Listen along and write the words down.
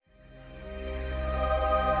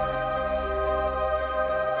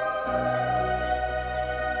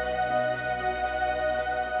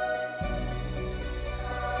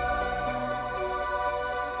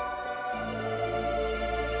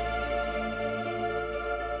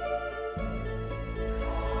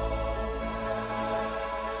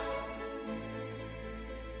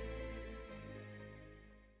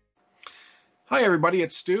Hi, everybody.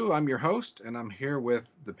 It's Stu. I'm your host, and I'm here with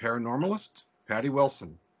the paranormalist, Patty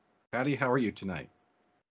Wilson. Patty, how are you tonight?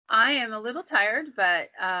 I am a little tired,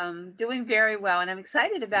 but doing very well. And I'm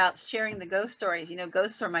excited about sharing the ghost stories. You know,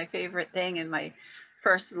 ghosts are my favorite thing and my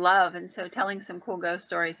first love. And so telling some cool ghost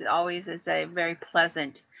stories, it always is a very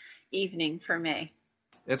pleasant evening for me.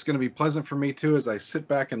 It's going to be pleasant for me, too, as I sit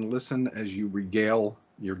back and listen as you regale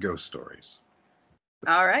your ghost stories.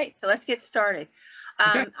 All right, so let's get started.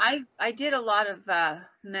 Okay. I did a lot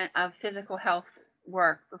of physical health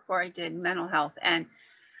work before I did mental health. And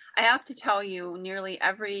I have to tell you, nearly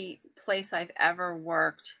every place I've ever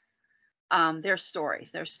worked, there's stories.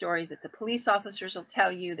 There's stories that the police officers will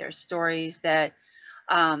tell you. There's stories that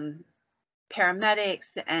um,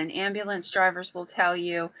 paramedics and ambulance drivers will tell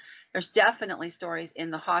you. There's definitely stories in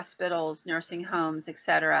the hospitals, nursing homes,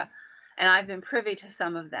 etc. And I've been privy to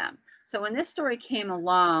some of them. So when this story came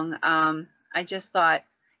along, I just thought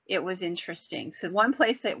it was interesting. So one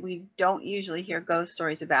place that we don't usually hear ghost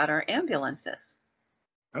stories about are ambulances.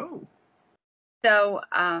 Oh, So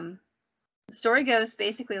the story goes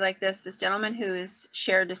basically like this. This gentleman who has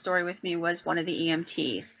shared the story with me was one of the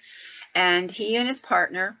EMTs, and he and his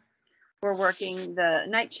partner were working the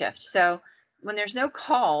night shift. So when there's no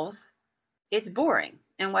calls, it's boring.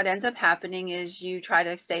 And what ends up happening is you try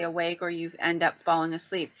to stay awake or you end up falling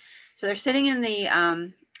asleep. So they're sitting in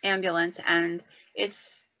the ambulance, and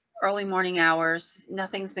it's early morning hours.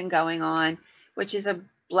 Nothing's been going on, which is a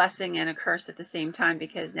blessing and a curse at the same time,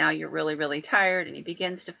 because now you're really, really tired, and he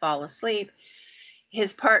begins to fall asleep.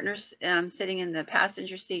 His partner's sitting in the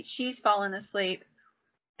passenger seat. She's fallen asleep.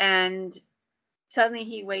 And suddenly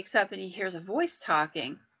he wakes up and he hears a voice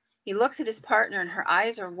talking. He looks at his partner and her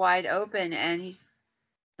eyes are wide open. And he's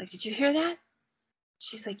like, "Did you hear that?"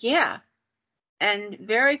 She's like, "Yeah." And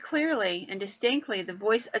very clearly and distinctly, the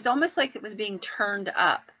voice, it's almost like it was being turned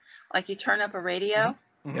up, like you turn up a radio.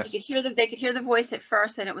 yes. They could hear the voice at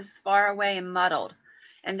first, and it was far away and muddled.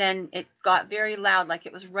 And then it got very loud, like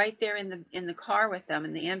it was right there in the car with them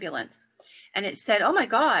in the ambulance. And it said, "Oh my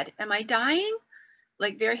God, am I dying?"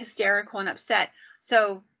 Like very hysterical and upset.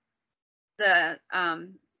 So the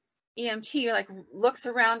EMT like looks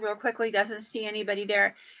around real quickly, doesn't see anybody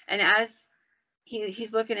there. And as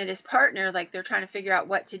he's looking at his partner, like they're trying to figure out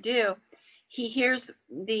what to do, he hears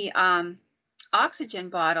the oxygen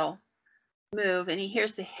bottle move, and he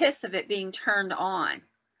hears the hiss of it being turned on.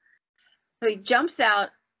 So he jumps out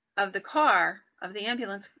of the car, of the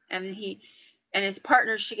ambulance, and he and his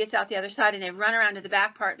partner, she gets out the other side, and they run around to the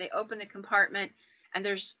back part. They open the compartment, and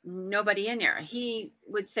there's nobody in there. He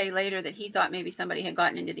would say later that he thought maybe somebody had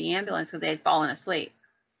gotten into the ambulance because they had fallen asleep.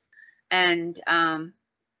 And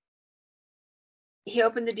he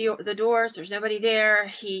opened the doors. There's nobody there.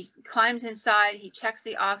 He climbs inside. He checks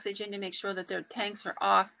the oxygen to make sure that their tanks are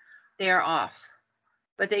off. They are off.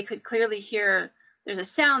 But they could clearly hear, there's a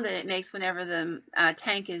sound that it makes whenever the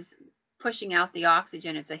tank is pushing out the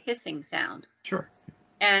oxygen. It's a hissing sound. Sure.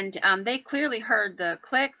 And they clearly heard the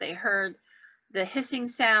click. They heard the hissing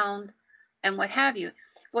sound and what have you.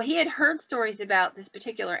 Well, he had heard stories about this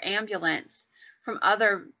particular ambulance from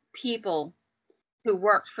other people who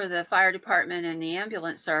worked for the fire department and the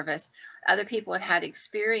ambulance service. Other people had had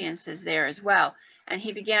experiences there as well. And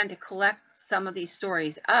he began to collect some of these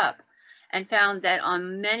stories up and found that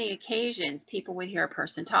on many occasions, people would hear a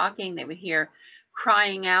person talking. They would hear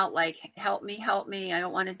crying out like, "Help me, I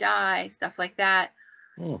don't want to die," stuff like that.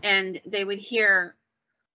 And they would hear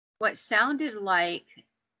what sounded like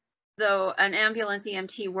though an ambulance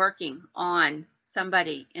EMT working on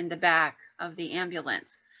somebody in the back of the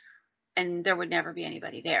ambulance, and there would never be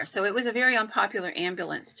anybody there. So it was a very unpopular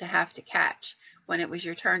ambulance to have to catch when it was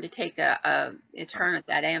your turn to take a turn at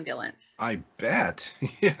that ambulance. I bet.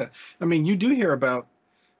 Yeah. I mean, you do hear about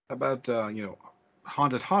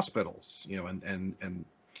haunted hospitals, and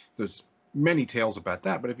there's many tales about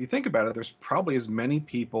that. But if you think about it, there's probably as many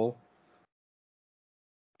people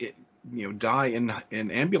die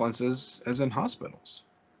in ambulances as in hospitals.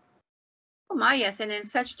 Oh my, yes, and in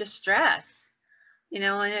such distress,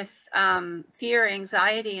 and if fear,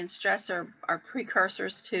 anxiety, and stress are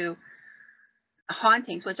precursors to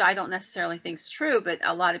hauntings, which I don't necessarily think is true, but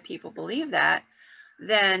a lot of people believe that,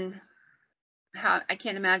 then I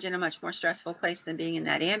can't imagine a much more stressful place than being in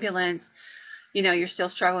that ambulance. You're still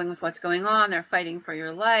struggling with what's going on. They're fighting for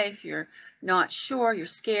your life. You're not sure. You're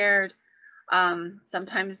scared.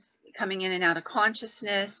 Sometimes coming in and out of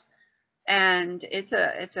consciousness, and it's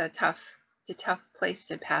a tough place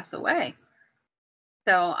to pass away.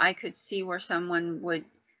 So I could see where someone would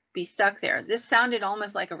be stuck there. This sounded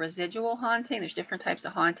almost like a residual haunting. There's different types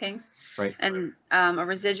of hauntings, Right. and a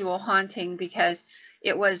residual haunting because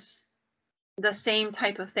it was the same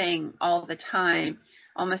type of thing all the time,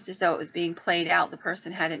 almost as though it was being played out. The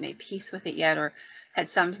person hadn't made peace with it yet, or had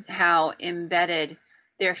somehow embedded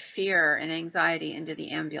their fear and anxiety into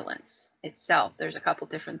the ambulance itself. There's a couple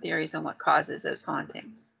different theories on what causes those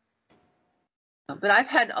hauntings. But I've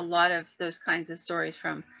had a lot of those kinds of stories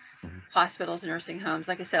from hospitals, nursing homes.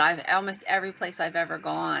 Like I said, I've almost every place I've ever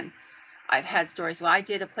gone, I've had stories. Well, I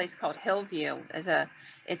did a place called Hillview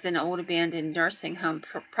it's an old abandoned nursing home.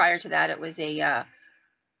 Prior to that, it was a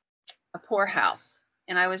poorhouse,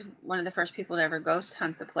 and I was one of the first people to ever ghost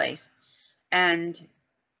hunt the place. And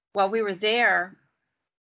while we were there,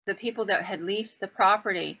 the people that had leased the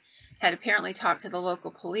property had apparently talked to the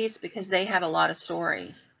local police because they had a lot of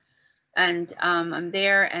stories. And I'm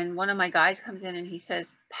there, and one of my guys comes in and he says,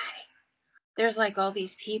 "Patty, there's like all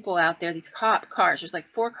these people out there, these cop cars. There's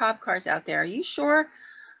like 4 cop cars out there. Are you sure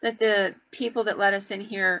that the people that let us in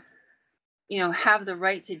here, have the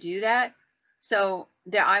right to do that?" So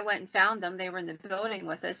there, I went and found them. They were in the building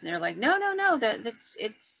with us, and they're like, "No, no, no.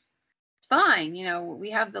 It's fine. We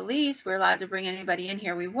have the lease. We're allowed to bring anybody in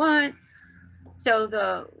here we want." So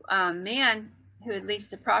the man who had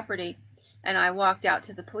leased the property and I walked out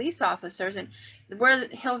to the police officers, and where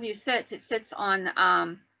Hillview sits, it sits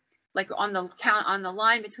on like on the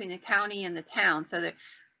line between the county and the town. So the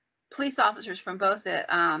police officers from both the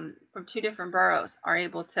from 2 different boroughs are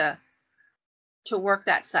able to work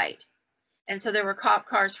that site. And so there were cop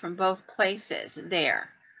cars from both places there.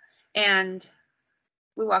 And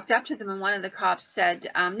we walked up to them, and one of the cops said,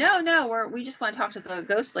 no, we just want to talk to the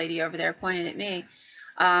ghost lady over there," pointed at me,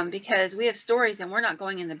 "because we have stories and we're not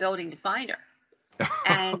going in the building to find her."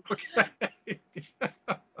 And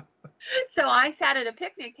so I sat at a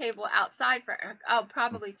picnic table outside for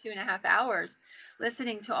probably 2.5 hours,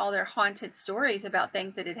 listening to all their haunted stories about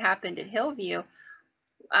things that had happened at Hillview.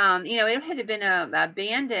 It had been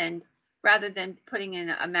abandoned rather than putting in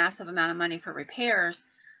a massive amount of money for repairs.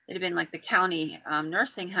 It had been like the county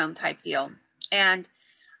nursing home type deal. And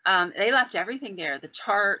they left everything there, the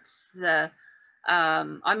charts,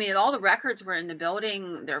 all the records were in the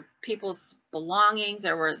building, their people's belongings.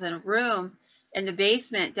 There was a room in the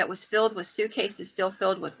basement that was filled with suitcases still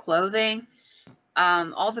filled with clothing.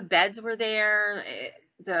 All the beds were there,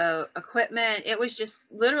 the equipment. It was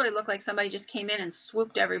just literally looked like somebody just came in and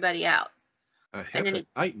swooped everybody out. A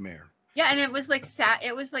nightmare. Yeah, and it was like sat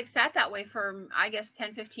that way for, I guess,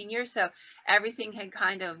 10-15 years. So everything had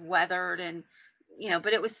kind of weathered, and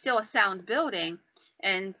but it was still a sound building.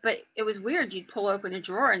 But it was weird. You'd pull open a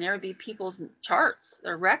drawer and there would be people's charts,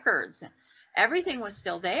 their records. Everything was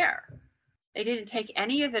still there. They didn't take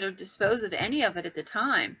any of it or dispose of any of it at the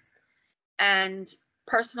time. And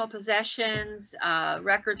personal possessions,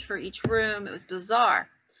 records for each room. It was bizarre.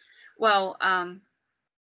 Well,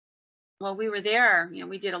 while we were there,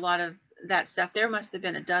 we did a lot of that stuff. There must have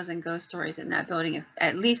been a dozen ghost stories in that building,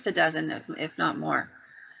 at least a dozen, if not more,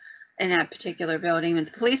 in that particular building. And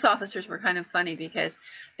the police officers were kind of funny because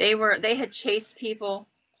they had chased people.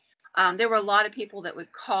 There were a lot of people that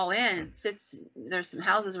would call in. There's some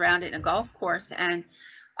houses around it and a golf course, and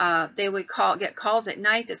they would get calls at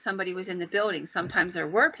night that somebody was in the building. Sometimes there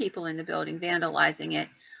were people in the building vandalizing it.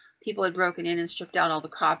 People had broken in and stripped out all the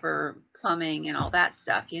copper plumbing and all that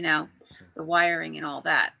stuff, the wiring and all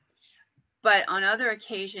that. But on other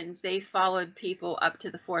occasions, they followed people up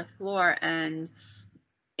to the 4th floor and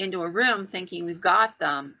into a room thinking we've got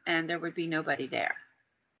them, and there would be nobody there.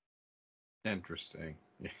 Interesting.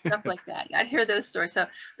 Stuff like that. I'd hear those stories. So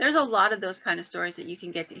there's a lot of those kind of stories that you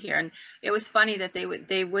can get to hear. And it was funny that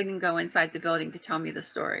they wouldn't go inside the building to tell me the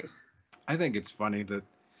stories. I think it's funny that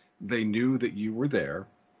they knew that you were there,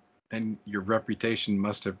 and your reputation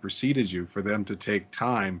must have preceded you for them to take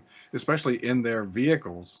time, especially in their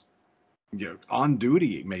vehicles, on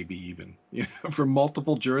duty, maybe even, for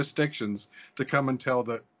multiple jurisdictions, to come and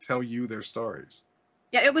tell you their stories.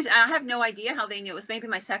 Yeah, it was. I have no idea how they knew. It was maybe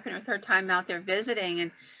my 2nd or 3rd time out there visiting,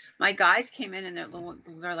 and my guys came in and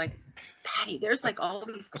they're like, "Patty, there's like all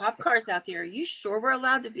these cop cars out there. Are you sure we're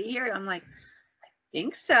allowed to be here?" And I'm like, "I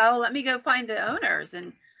think so. Let me go find the owners."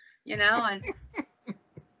 And and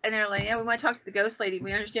they're like, "Yeah, we want to talk to the ghost lady.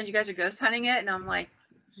 We understand you guys are ghost hunting it." And I'm like,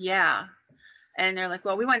 "Yeah." And they're like,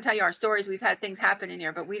 "Well, we want to tell you our stories. We've had things happen in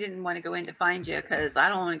here, but we didn't want to go in to find you because I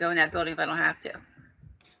don't want to go in that building if I don't have to."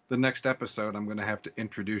 The next episode, I'm going to have to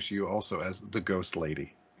introduce you also as the ghost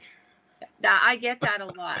lady. I get that a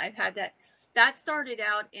lot. I've had that. That started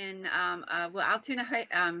out in Altoona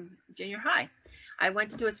Junior High. I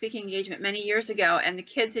went to do a speaking engagement many years ago, and the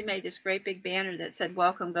kids had made this great big banner that said,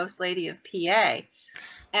 "Welcome, Ghost Lady of PA."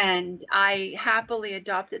 And I happily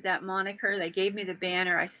adopted that moniker. They gave me the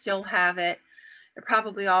banner. I still have it. They're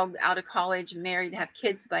probably all out of college, married, have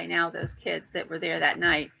kids by now, those kids that were there that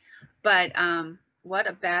night. But what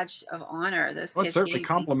a badge of honor those Well, it's kids certainly gave me.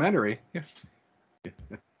 complimentary. Yeah.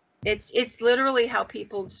 It's literally how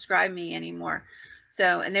people describe me anymore.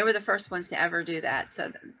 So, and they were the first ones to ever do that.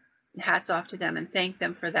 So hats off to them and thank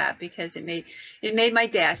them for that, because it made my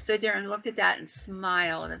day. I stood there and looked at that and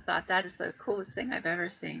smiled and thought that is the coolest thing I've ever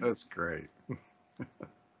seen. That's great.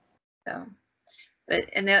 So, but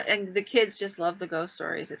and the kids just love the ghost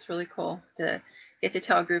stories. It's really cool to get to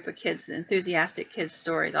tell a group of kids, enthusiastic kids,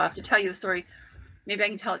 stories. I'll have to tell you a story. Maybe I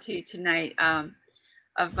can tell it to you tonight.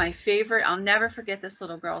 Of my favorite, I'll never forget this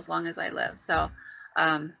little girl as long as I live. So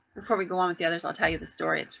before we go on with the others, I'll tell you the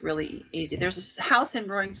story. It's really easy. There's a house in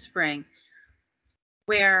Roaring Spring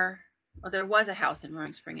where, well, there was a house in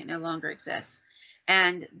Roaring Spring. It no longer exists.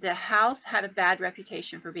 And the house had a bad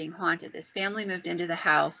reputation for being haunted. This family moved into the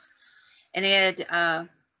house, and they had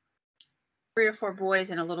 3 or 4 boys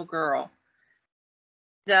and a little girl.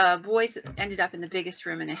 The boys ended up in the biggest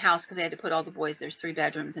room in the house because they had to put all the boys. There's 3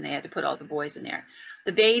 bedrooms, and they had to put all the boys in there.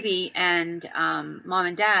 The baby and mom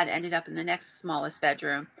and dad ended up in the next smallest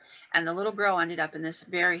bedroom, and the little girl ended up in this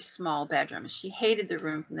very small bedroom. She hated the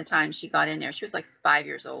room from the time she got in there. She was like 5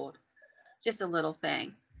 years old, just a little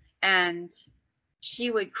thing, and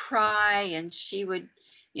she would cry, and she would,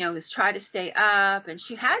 try to stay up, and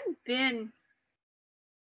she hadn't been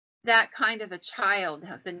that kind of a child,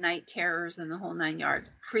 the night terrors and the whole 9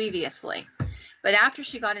 yards previously. But after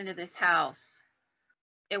she got into this house,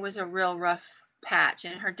 it was a real rough patch.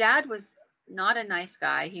 And her dad was not a nice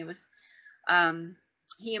guy. He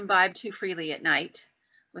imbibed too freely at night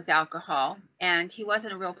with alcohol, and he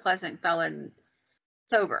wasn't a real pleasant fella and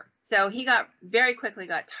sober. So he very quickly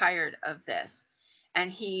got tired of this,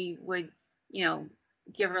 and he would,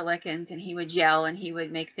 give her lickings, and he would yell, and he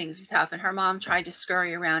would make things tough. And her mom tried to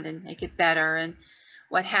scurry around and make it better and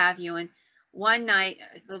what have you. And one night,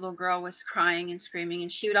 the little girl was crying and screaming,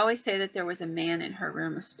 and she would always say that there was a man in her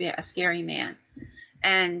room, a scary man.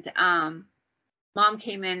 And mom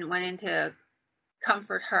came in, went in to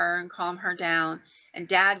comfort her and calm her down. And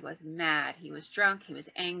dad was mad. He was drunk, he was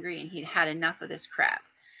angry, and he'd had enough of this crap.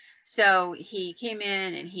 So he came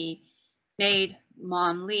in and he made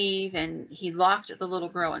mom leave, and he locked the little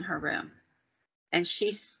girl in her room. And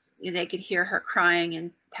they could hear her crying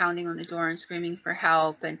and pounding on the door and screaming for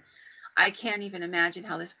help. And I can't even imagine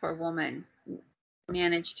how this poor woman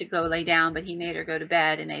managed to go lay down, but he made her go to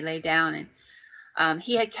bed, and they lay down. And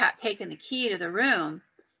he had taken the key to the room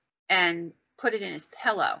and put it in his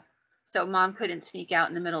pillow, so mom couldn't sneak out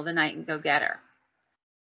in the middle of the night and go get her.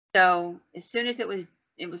 So as soon as it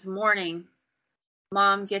was morning,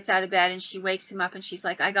 mom gets out of bed and she wakes him up, and she's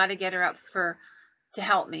like, I got to get her up to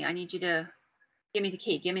help me. I need you to give me the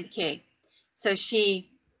key. Give me the key. So she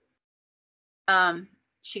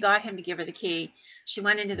got him to give her the key. She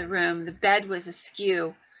went into the room. The bed was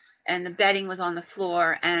askew, and the bedding was on the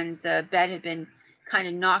floor, and the bed had been kind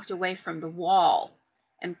of knocked away from the wall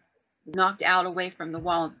and knocked out away from the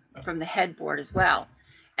wall, from the headboard as well.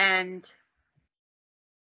 And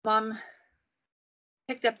mom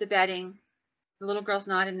picked up the bedding. The little girl's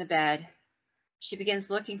not in the bed. She begins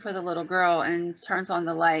looking for the little girl and turns on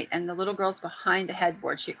the light, and the little girl's behind the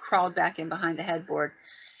headboard. She crawled back in behind the headboard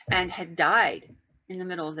and had died in the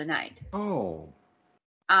middle of the night. Oh.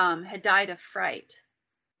 Had died of fright,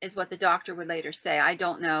 is what the doctor would later say. I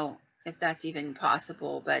don't know if that's even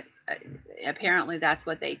possible, but apparently that's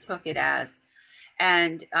what they took it as.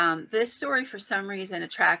 And this story, for some reason,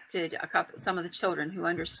 attracted some of the children who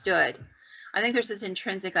understood. I think there's this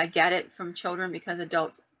intrinsic, I get it from children, because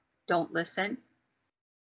adults don't listen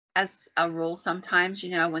as a rule sometimes,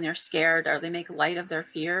 when they're scared, or they make light of their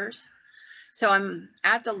fears. So I'm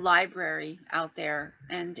at the library out there,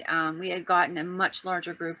 and we had gotten a much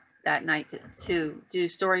larger group that night to do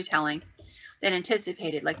storytelling than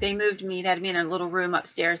anticipated. Like, they had me in a little room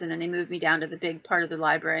upstairs, and then they moved me down to the big part of the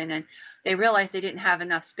library, and then they realized they didn't have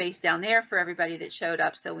enough space down there for everybody that showed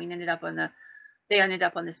up. So they ended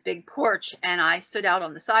up on this big porch, and I stood out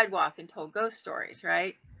on the sidewalk and told ghost stories,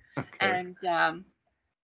 right? Okay. And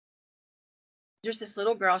there's this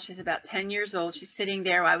little girl. She's about 10 years old. She's sitting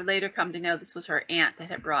there. I would later come to know this was her aunt that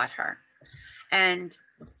had brought her. And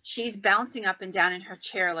she's bouncing up and down in her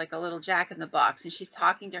chair like a little jack-in-the-box, and she's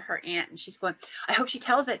talking to her aunt, and she's going, I hope she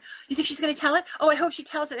tells it. You think she's going to tell it? Oh, I hope she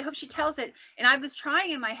tells it. I hope she tells it. And I was trying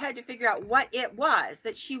in my head to figure out what it was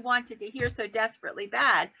that she wanted to hear so desperately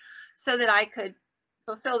bad, so that I could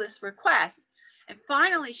fulfill this request. And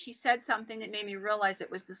finally, she said something that made me realize it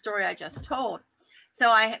was the story I just told. So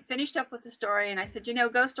I finished up with the story, and I said,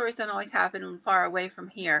 ghost stories don't always happen far away from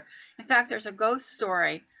here. In fact, there's a ghost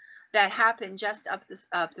story that happened just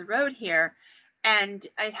up the road here. And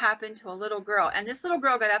it happened to a little girl. And this little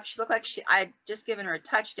girl got up. She looked like I'd just given her a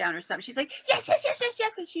touchdown or something. She's like, yes, yes, yes, yes,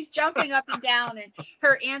 yes. And she's jumping up and down. And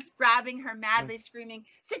her aunt's grabbing her madly, screaming,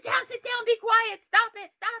 sit down, be quiet. Stop it,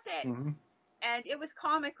 stop it. Mm-hmm. And it was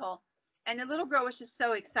comical. And the little girl was just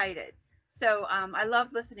so excited. So I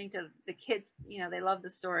loved listening to the kids. You know, they love the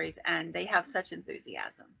stories and they have such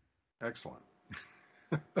enthusiasm. Excellent.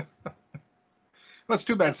 Well, it's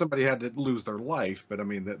too bad somebody had to lose their life, but I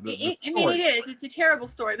mean, I mean, it is. It's a terrible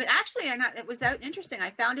story, but actually, it was interesting.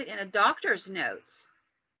 I found it in a doctor's notes.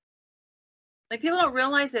 Like, people don't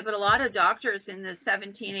realize it, but a lot of doctors in the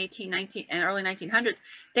 17, 18, 19, and early 1900s,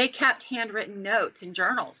 they kept handwritten notes and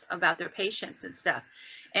journals about their patients and stuff.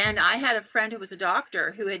 And I had a friend who was a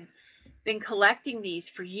doctor who had been collecting these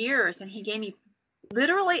for years, and he gave me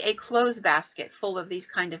literally a clothes basket full of these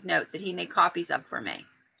kind of notes that he made copies of for me.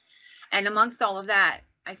 And amongst all of that,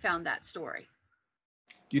 I found that story.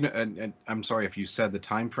 You know, and I'm sorry if you said the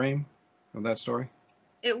time frame of that story.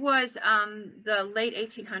 It was the late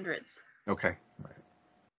 1800s. Okay. Right.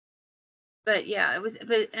 But yeah, it was.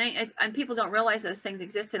 But and people don't realize those things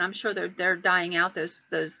exist, and I'm sure they're dying out.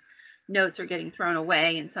 Those notes are getting thrown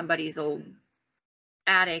away in somebody's old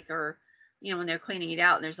attic, or when they're cleaning it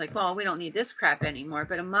out, and there's like, well, we don't need this crap anymore.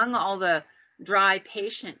 But among all the dry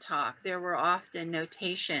patient talk, there were often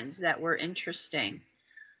notations that were interesting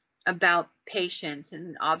about patients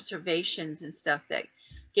and observations and stuff that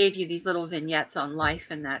gave you these little vignettes on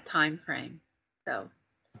life in that time frame. So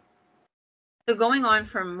going on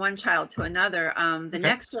from one child to another, the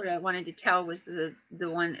next story I wanted to tell was the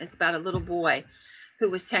one. It's about a little boy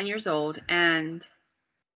who was 10 years old, and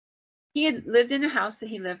he had lived in a house that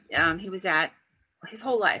he was at his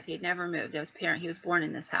whole life. He had never moved. He was born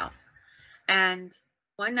in this house. And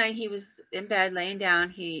one night he was in bed laying down.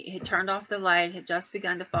 He had turned off the light, had just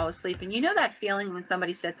begun to fall asleep. And you know that feeling when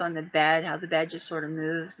somebody sits on the bed, how the bed just sort of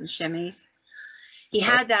moves and shimmies? He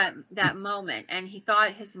had that moment, and he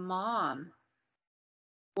thought his mom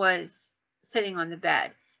was sitting on the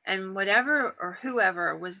bed. And whatever or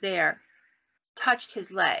whoever was there touched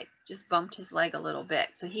his leg, just bumped his leg a little bit.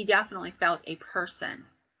 So he definitely felt a person.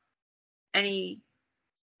 And he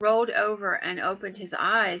rolled over and opened his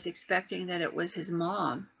eyes, expecting that it was his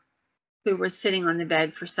mom who was sitting on the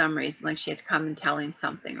bed for some reason, like she had to come and tell him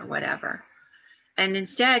something or whatever. And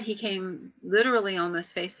instead, he came literally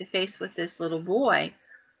almost face to face with this little boy.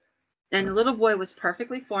 And the little boy was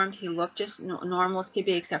perfectly formed. He looked just normal as could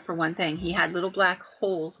be, except for one thing. He had little black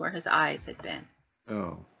holes where his eyes had been.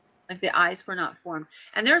 Oh. Like the eyes were not formed.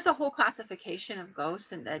 And there's a whole classification of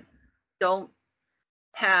ghosts and that don't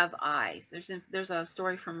have eyes. There's a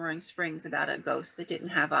story from Roaring Springs about a ghost that didn't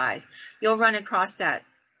have eyes. You'll run across that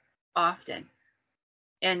often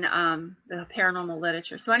in the paranormal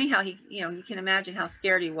literature. So anyhow, you can imagine how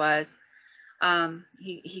scared he was.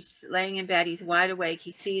 He's laying in bed. He's wide awake.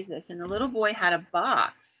 He sees this, and the little boy had a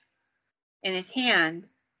box in his hand,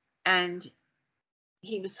 and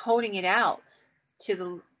he was holding it out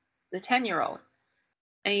to the 10-year-old,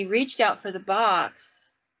 and he reached out for the box,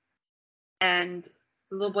 and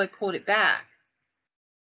the little boy pulled it back,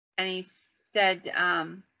 and he said,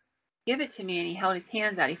 give it to me. And he held his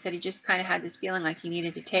hands out. He said he just kind of had this feeling like he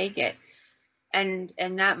needed to take it. And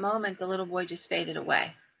in that moment, the little boy just faded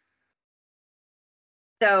away.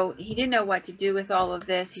 So he didn't know what to do with all of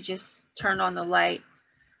this. He just turned on the light,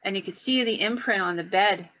 and you could see the imprint on the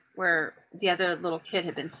bed where the other little kid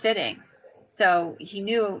had been sitting. So he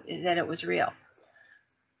knew that it was real.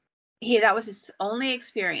 That was his only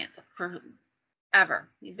experience forever.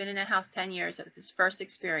 He'd been in a house 10 years. It was his first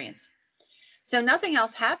experience. So nothing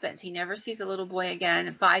else happens. He never sees the little boy again.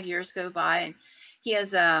 And 5 years go by, and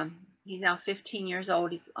he's now 15 years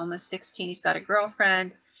old. He's almost 16. He's got a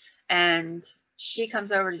girlfriend, and she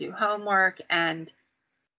comes over to do homework, and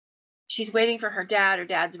she's waiting for her dad. Her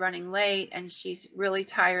dad's running late, and she's really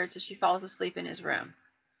tired, so she falls asleep in his room.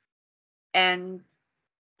 And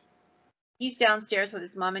he's downstairs with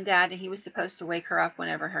his mom and dad, and he was supposed to wake her up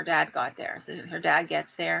whenever her dad got there. So her dad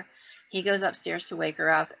gets there. He goes upstairs to wake her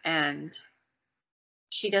up, and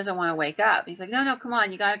she doesn't want to wake up. He's like, no, come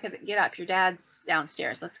on. You got to get up. Your dad's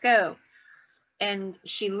downstairs. Let's go. And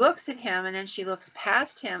she looks at him, and then she looks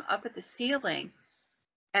past him up at the ceiling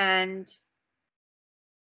and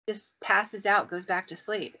just passes out, goes back to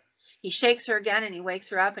sleep. He shakes her again, and he wakes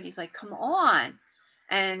her up, and he's like, come on.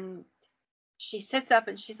 And she sits up,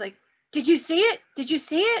 and she's like, did you see it? Did you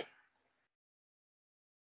see it?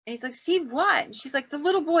 And he's like, see what? And she's like, the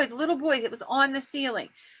little boy that was on the ceiling.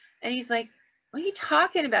 And he's like, what are you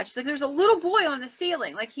talking about? She's like, there's a little boy on the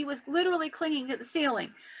ceiling. Like, he was literally clinging to the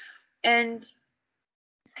ceiling. And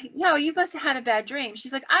He's like, no, you must have had a bad dream.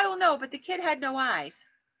 She's like, I don't know, but the kid had no eyes.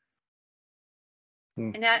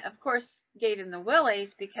 Hmm. And that, of course, gave him the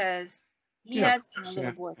willies because he Yeah, of had seen a course,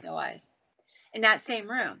 little yeah. boy with no eyes in that same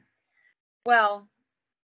room. Well,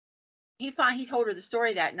 he told her the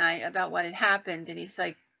story that night about what had happened, and he's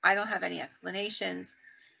like, I don't have any explanations.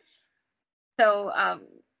 So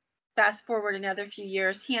fast forward another few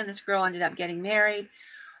years, he and this girl ended up getting married.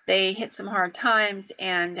 They hit some hard times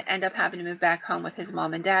and end up having to move back home with his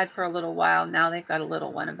mom and dad for a little while. Now they've got a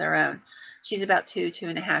little one of their own. She's about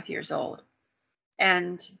 2.5 years old.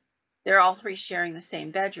 And they're all three sharing the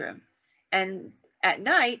same bedroom. And at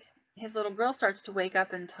night, his little girl starts to wake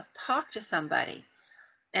up and talk to somebody.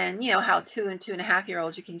 And you know how 2 and 2.5 year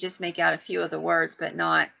olds, you can just make out a few of the words, but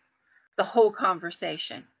not the whole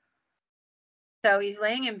conversation. So he's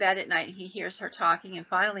laying in bed at night and he hears her talking. And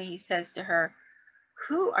finally he says to her,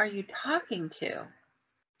 who are you talking to?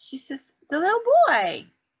 She says, the little boy.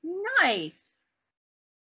 Nice.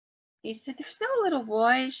 He said, there's no little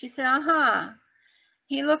boy. She said, uh-huh.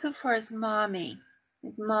 He looking for his mommy.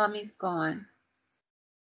 His mommy's gone.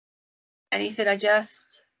 And he said, I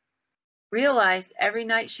just realized every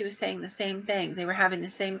night she was saying the same things. They were having the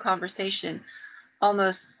same conversation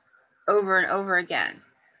almost over and over again.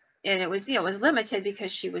 And it was, you know, it was limited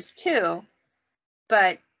because she was 2.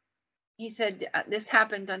 But he said, this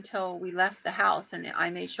happened until we left the house, and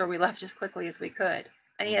I made sure we left as quickly as we could.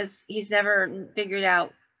 And he's never figured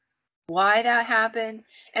out why that happened.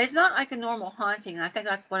 And it's not like a normal haunting. And I think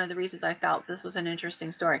that's one of the reasons I felt this was an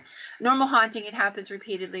interesting story. Normal haunting, it happens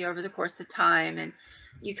repeatedly over the course of time, and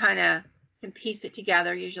you kind of can piece it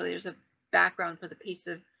together. Usually there's a background for the piece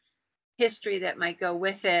of history that might go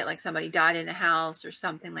with it, like somebody died in the house or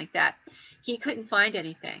something like that. He couldn't find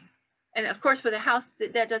anything. And of course, with a house,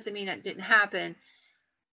 that doesn't mean it didn't happen.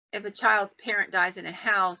 If a child's parent dies in a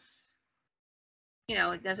house, you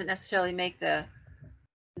know, it doesn't necessarily make the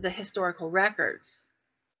historical records,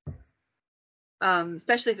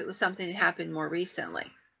 especially if it was something that happened more recently.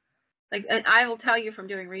 Like, and I will tell you from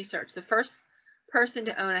doing research, the first person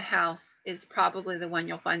to own a house is probably the one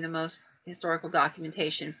you'll find the most historical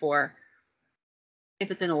documentation for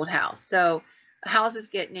if it's an old house. So houses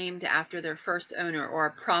get named after their first owner or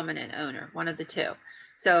a prominent owner, one of the two.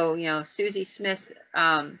 So, you know, Susie Smith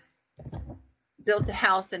built a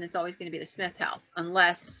house, then it's always going to be the Smith house,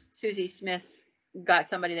 unless Susie Smith got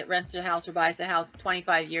somebody that rents the house or buys the house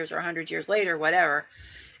 25 years or 100 years later, whatever,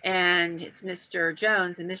 and it's Mr.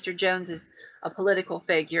 Jones, and Mr. Jones is a political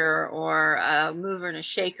figure or a mover and a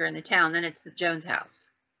shaker in the town, then it's the Jones house.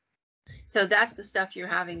 So that's the stuff you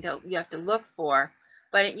have to look for.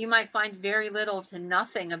 But you might find very little to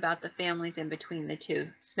nothing about the families in between the two,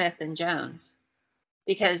 Smith and Jones,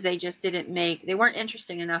 because they just they weren't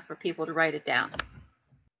interesting enough for people to write it down.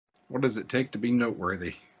 What does it take to be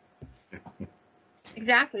noteworthy?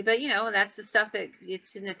 Exactly. But, you know, that's the stuff that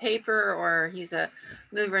it's in the paper, or he's a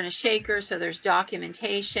mover and a shaker. So there's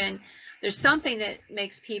documentation. There's something that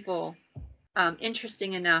makes people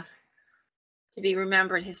interesting enough to be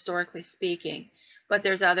remembered historically speaking. But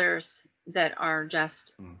there's others that are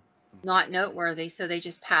just not noteworthy, so they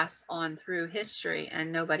just pass on through history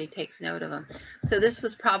and nobody takes note of them. So this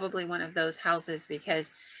was probably one of those houses because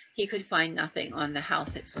he could find nothing on the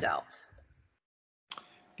house itself.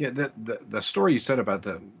 Yeah, the story you said about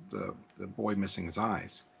the boy missing his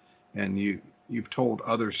eyes, and you've told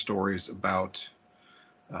other stories about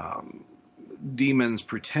demons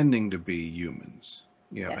pretending to be humans,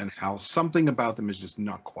 you know, Yes. and how something about them is just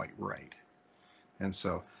not quite right. And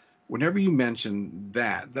so whenever you mention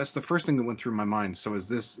that, that's the first thing that went through my mind. So is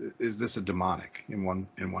this a demonic in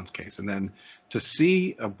one's case? And then to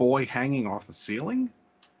see a boy hanging off the ceiling,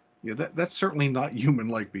 yeah, that's certainly not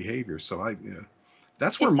human-like behavior. So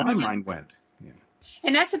that's where my mind went. Yeah.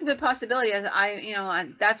 And that's a good possibility. As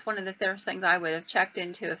that's one of the first things I would have checked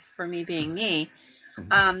into for me being me.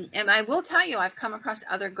 Mm-hmm. And I will tell you, I've come across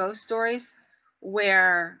other ghost stories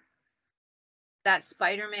where that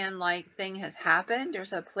Spider-Man-like thing has happened.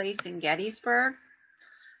 There's a place in Gettysburg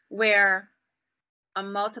where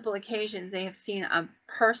on multiple occasions they have seen a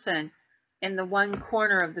person in the one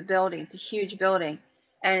corner of the building. It's a huge building,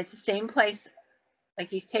 and it's the same place, like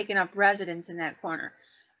he's taken up residence in that corner.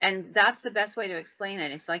 And that's the best way to explain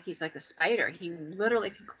it. It's like he's like a spider. He literally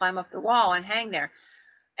can climb up the wall and hang there.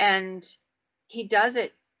 And he does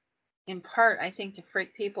it in part, I think, to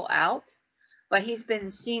freak people out, but he's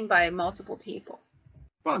been seen by multiple people.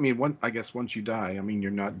 Well, I mean, I guess once you die, I mean,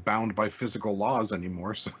 you're not bound by physical laws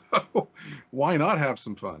anymore. So why not have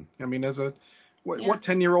some fun? I mean, what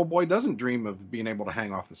 10-year-old boy doesn't dream of being able to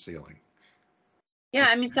hang off the ceiling? Yeah,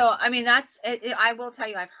 I mean, so I mean, that's I will tell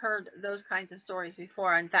you, I've heard those kinds of stories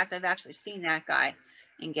before. In fact, I've actually seen that guy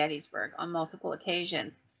in Gettysburg on multiple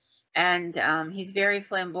occasions, and he's very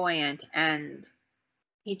flamboyant, and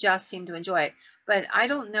he just seemed to enjoy it. But I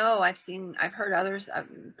don't know. I've heard others,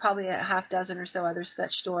 probably a half dozen or so other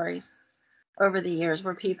such stories over the years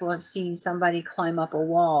where people have seen somebody climb up a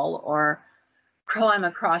wall or climb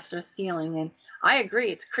across their ceiling, and I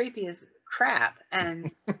agree, it's creepy as crap,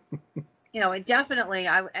 and it definitely,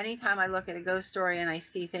 anytime I look at a ghost story and I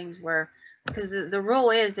see things where, because the rule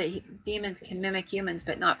is that demons can mimic humans,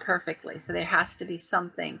 but not perfectly. So there has to be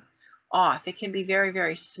something off. It can be very,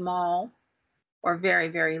 very small or very,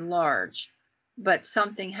 very large, but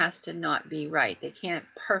something has to not be right. They can't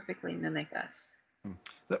perfectly mimic us.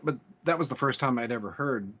 But that was the first time I'd ever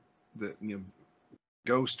heard that,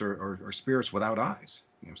 ghosts or spirits without eyes.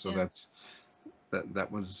 So Yeah.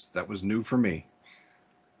 that was new for me.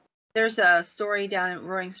 There's a story down at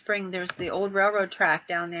Roaring Spring. There's the old railroad track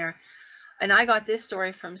down there. And I got this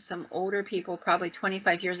story from some older people, probably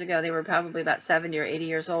 25 years ago. They were probably about 70 or 80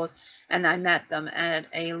 years old. And I met them at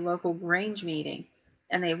a local Grange meeting.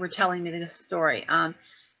 And they were telling me this story.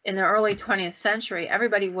 In the early 20th century,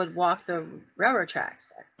 everybody would walk the railroad tracks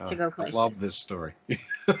to go I places. love this story.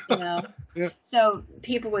 Yeah. So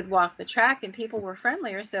people would walk the track, and people were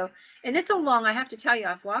friendlier. So, and it's I have to tell you,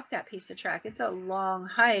 I've walked that piece of track. It's a long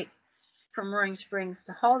hike from Roaring Springs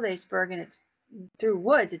to Hollidaysburg, and it's through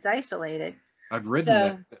woods. It's isolated. I've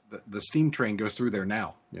ridden the steam train goes through there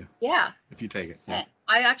now. Yeah. If you take it. Yeah.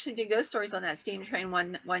 I actually did ghost stories on that steam train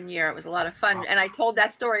one year. It was a lot of fun, and I told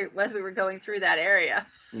that story as we were going through that area.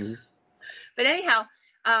 Mm-hmm. But anyhow,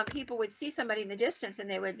 people would see somebody in the distance, and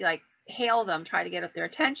they would like hail them, try to get up their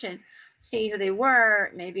attention, see who they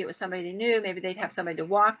were. Maybe it was somebody they knew. Maybe they'd have somebody to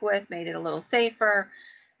walk with, made it a little safer,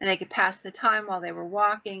 and they could pass the time while they were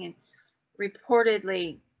walking. And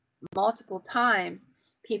reportedly, multiple times,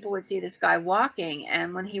 people would see this guy walking,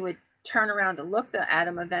 and when he would turn around to look at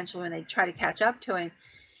him eventually, when they'd try to catch up to him,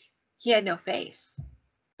 he had no face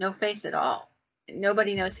at all.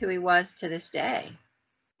 Nobody knows who he was to this day.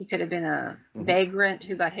 He could have been a vagrant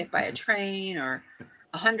who got hit by a train, or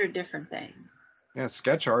 100 different things. Yeah,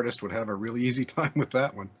 sketch artist would have a really easy time with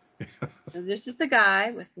that one. So this is the guy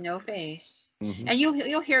with no face. Mm-hmm. And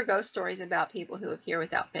you'll hear ghost stories about people who appear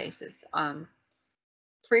without faces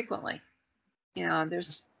frequently.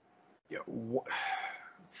 There's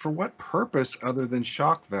for what purpose other than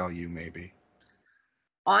shock value, maybe?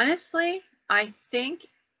 Honestly, I think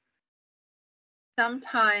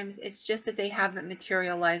sometimes it's just that they haven't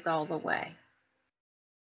materialized all the way.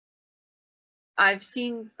 I've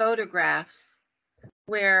seen photographs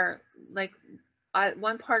where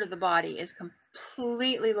one part of the body is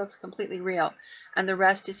looks completely real, and the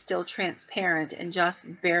rest is still transparent and just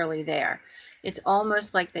barely there. It's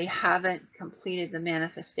almost like they haven't completed the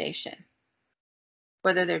manifestation.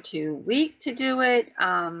 Whether they're too weak to do it,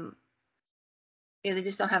 they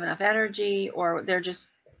just don't have enough energy, or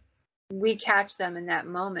we catch them in that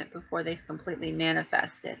moment before they've completely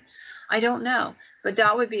manifested. I don't know, but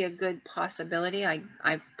that would be a good possibility, I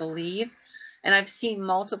believe. And I've seen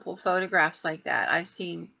multiple photographs like that.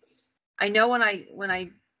 I know when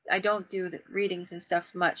I don't do the readings and stuff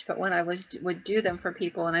much, but when I would do them for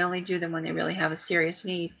people, and I only do them when they really have a serious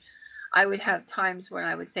need, I would have times when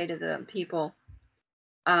I would say to the people,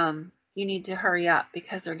 you need to hurry up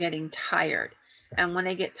because they're getting tired. And when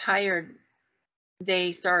they get tired,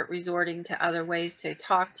 they start resorting to other ways to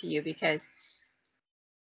talk to you because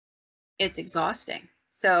it's exhausting.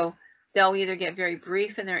 So they'll either get very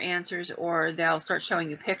brief in their answers, or they'll start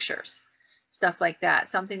showing you pictures, stuff like that,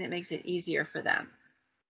 something that makes it easier for them.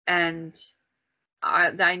 And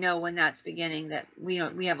I know when that's beginning that we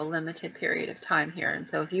have a limited period of time here. And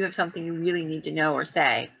so if you have something you really need to know or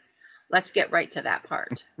say, let's get right to that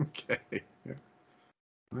part. Okay. Yeah.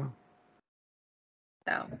 Well.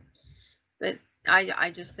 So, but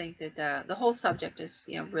I just think that the whole subject is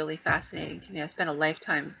really fascinating to me. I spent a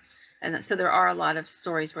lifetime, and so there are a lot of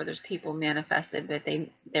stories where there's people manifested, but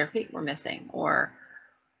their feet were missing, or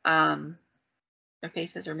their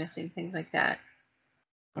faces are missing, things like that.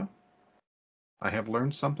 Well, I have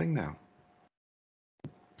learned something now.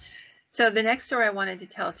 So the next story I wanted to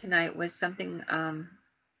tell tonight was something kind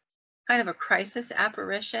of a crisis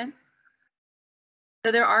apparition.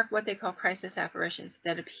 So there are what they call crisis apparitions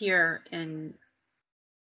that appear in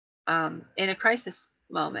a crisis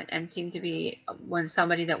moment and seem to be when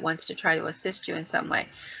somebody that wants to try to assist you in some way.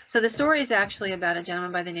 So the story is actually about a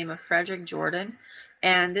gentleman by the name of Frederick Jordan,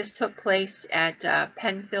 and this took place at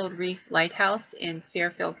Penfield Reef Lighthouse in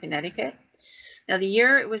Fairfield, Connecticut. Now, the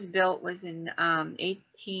year it was built was in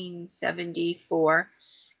 1874,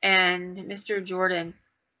 and Mr. Jordan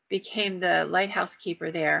became the lighthouse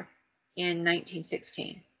keeper there in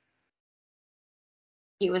 1916.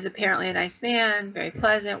 He was apparently a nice man, very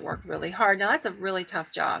pleasant, worked really hard. Now, that's a really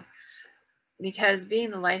tough job, because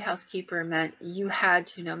being the lighthouse keeper meant you had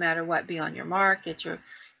to, no matter what, be on your mark,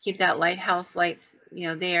 keep that lighthouse light,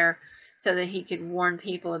 there, so that he could warn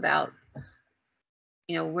people about,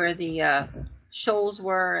 where the shoals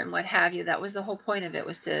were and what have you. That was the whole point of it,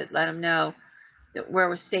 was to let them know that where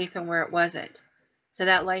was safe and where it wasn't. So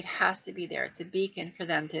that light has to be there. It's a beacon for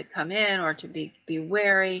them to come in or to be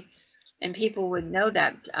wary, and people would know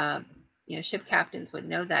that. Ship captains would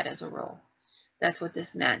know that as a rule. That's what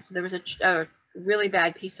this meant. So there was a really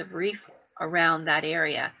bad piece of reef around that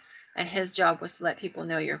area, and his job was to let people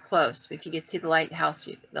know you're close. If you could see the lighthouse,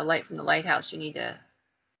 the light from the lighthouse, you need to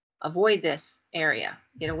avoid this area.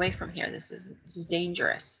 Get away from here. This is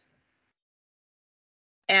dangerous.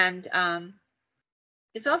 And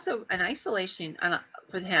it's also an isolation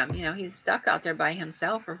for him. He's stuck out there by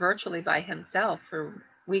himself, or virtually by himself, for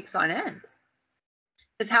weeks on end.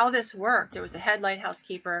 Because how this worked, there was a head lighthouse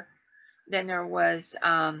keeper. Then there was,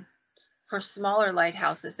 for smaller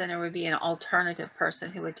lighthouses, then there would be an alternative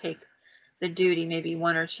person who would take the duty, maybe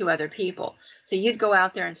one or two other people. So you'd go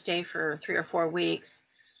out there and stay for 3 or 4 weeks.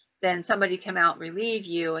 Then somebody come out, relieve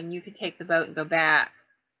you, and you could take the boat and go back.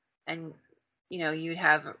 And, you'd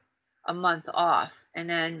have a month off. And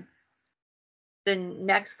then the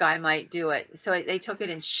next guy might do it. So they took it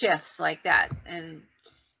in shifts like that. And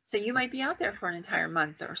so you might be out there for an entire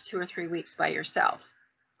month or 2 or 3 weeks by yourself.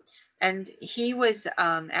 And he was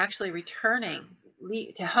actually returning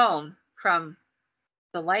to home from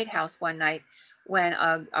the lighthouse one night when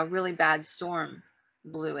a really bad storm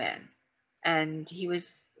blew in. And he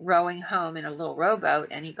was rowing home in a little rowboat,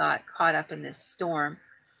 and he got caught up in this storm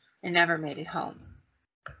and never made it home.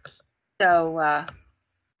 So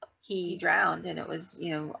he drowned, and it was,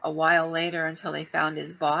 a while later until they found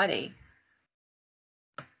his body.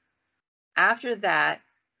 After that,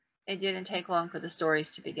 it didn't take long for the stories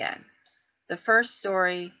to begin. The first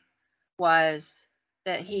story was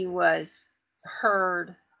that he was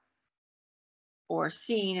heard or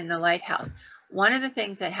seen in the lighthouse. One of the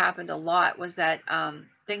things that happened a lot was that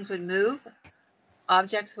things would move,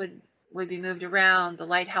 objects would be moved around, the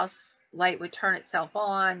lighthouse light would turn itself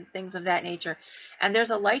on, things of that nature. And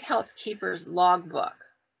there's a lighthouse keeper's logbook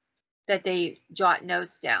that they jot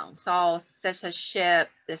notes down. Saw such a ship,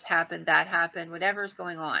 this happened, that happened, whatever's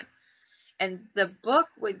going on. And the book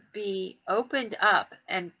would be opened up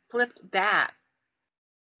and flipped back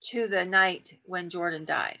to the night when Jordan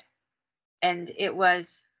died. And it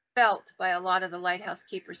was felt by a lot of the lighthouse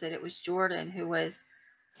keepers that it was Jordan who was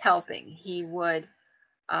helping. He would,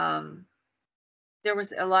 there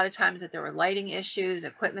was a lot of times that there were lighting issues,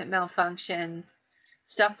 equipment malfunctions,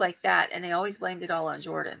 stuff like that. And they always blamed it all on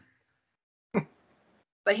Jordan.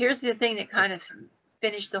 But here's the thing that kind of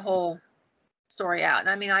finished the whole story out. And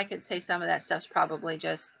I mean, I could say some of that stuff's probably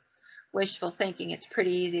just wishful thinking. It's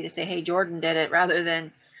pretty easy to say, hey, Jordan did it, rather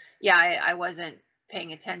than, yeah, I wasn't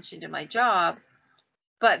paying attention to my job.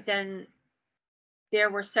 But then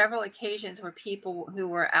there were several occasions where people who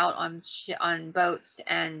were out on boats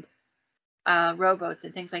and rowboats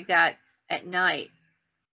and things like that at night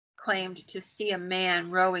claimed to see a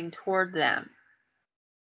man rowing toward them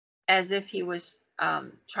as if he was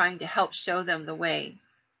trying to help show them the way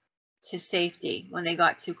to safety when they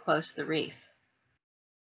got too close to the reef.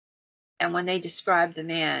 And when they described the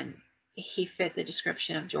man, he fit the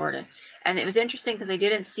description of Jordan. And it was interesting because they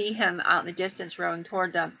didn't see him out in the distance rowing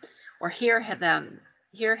toward them or hear him.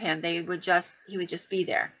 He would just be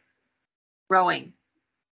there rowing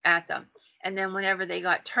at them. And then whenever they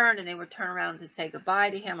got turned and they would turn around to say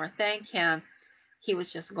goodbye to him or thank him, he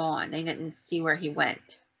was just gone. They didn't see where he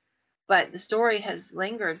went. But the story has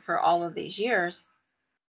lingered for all of these years,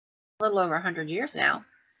 a little over 100 years now.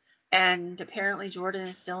 And apparently Jordan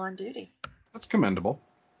is still on duty. That's commendable.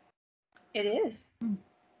 It is.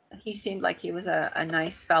 He seemed like he was a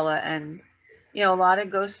nice fella. And, a lot of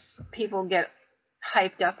ghost people get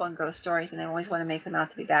hyped up on ghost stories, and they always want to make them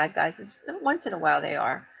out to be bad guys. Once in a while they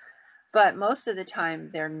are. But most of the time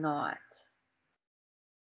they're not.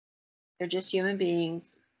 They're just human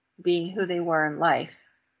beings being who they were in life.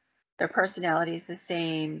 Their personality is the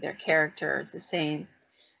same. Their character is the same.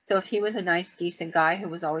 So if he was a nice, decent guy who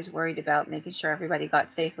was always worried about making sure everybody got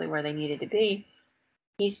safely where they needed to be,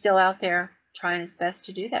 he's still out there trying his best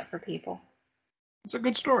to do that for people. It's a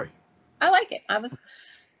good story. I like it.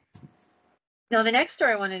 Now, the next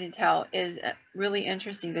story I wanted to tell is really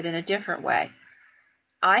interesting, but in a different way.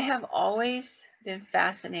 I have always been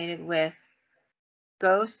fascinated with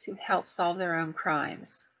ghosts who help solve their own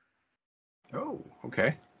crimes. Oh,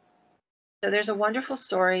 okay. So there's a wonderful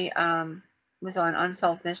story, was on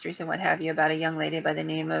Unsolved Mysteries and what have you, about a young lady by the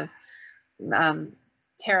name of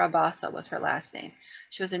Tara Bassa was her last name.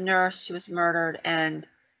 She was a nurse. She was murdered, and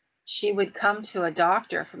she would come to a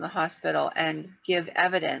doctor from the hospital and give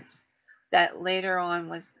evidence that later on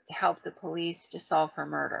was helped the police to solve her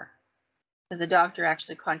murder. So the doctor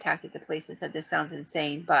actually contacted the police and said, "This sounds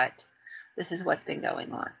insane, but this is what's been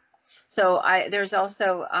going on." So there's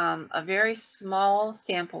also a very small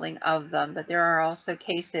sampling of them, but there are also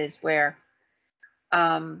cases where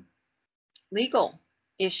legal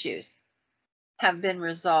issues have been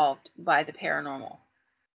resolved by the paranormal.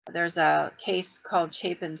 There's a case called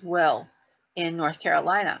Chapin's Will in North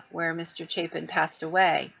Carolina where Mr. Chapin passed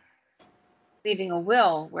away, leaving a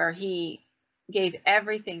will where he gave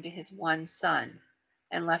everything to his one son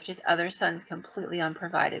and left his other sons completely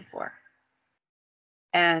unprovided for.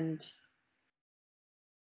 And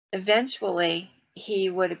eventually he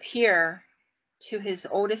would appear to his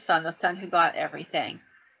oldest son, the son who got everything.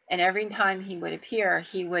 And every time he would appear,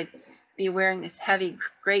 he would be wearing this heavy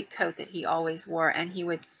greatcoat that he always wore, and he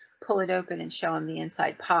would pull it open and show him the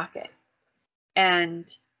inside pocket. And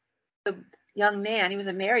the young man, he was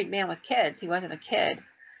a married man with kids, he wasn't a kid,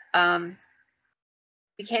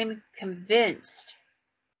 became convinced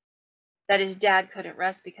that his dad couldn't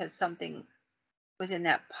rest because something was in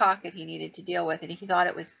that pocket he needed to deal with, and he thought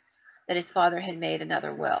it was that his father had made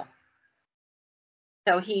another will.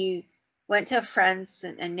 So he went to friends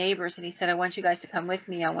and neighbors, and he said, "I want you guys to come with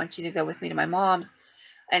me. I want you to go with me to my mom's."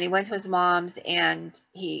 And he went to his mom's, and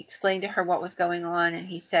he explained to her what was going on, and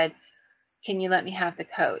he said, "Can you let me have the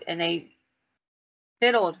coat?" And they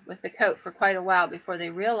fiddled with the coat for quite a while before they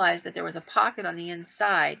realized that there was a pocket on the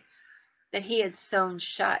inside that he had sewn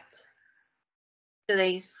shut. So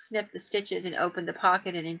they snipped the stitches and opened the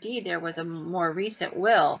pocket, and indeed there was a more recent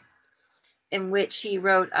will in which he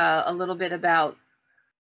wrote a little bit about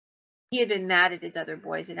he had been mad at his other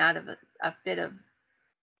boys, and out of a fit of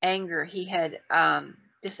anger he had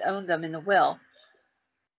disowned them in the will.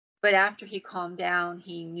 But after he calmed down,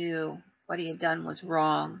 he knew what he had done was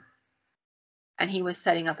wrong, and he was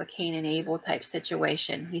setting up a Cain and Abel type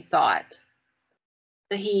situation, he thought.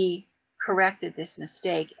 So he corrected this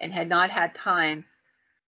mistake and had not had time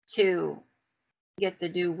to get the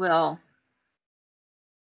new will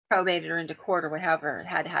probated or into court or whatever it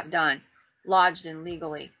had to have done, lodged in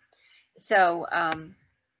legally. So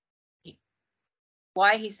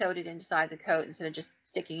why he sewed it inside the coat instead of just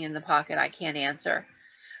sticking in the pocket, I can't answer.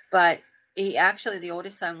 But he actually, the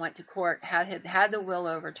oldest son, went to court, had the will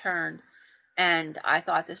overturned, and I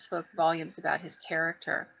thought this spoke volumes about his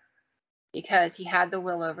character, because he had the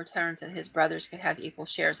will overturned so his brothers could have equal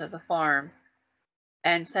shares of the farm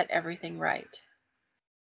and set everything right.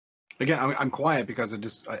 Again, I'm quiet because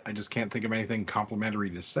I just can't think of anything complimentary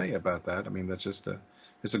to say about that. I mean, that's just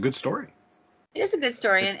it's a good story. It is a good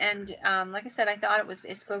story, and like I said, I thought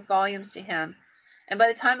it spoke volumes to him. And by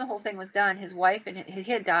the time the whole thing was done, his wife and he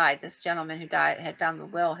had died. This gentleman who died had found the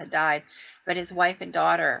will had died, but his wife and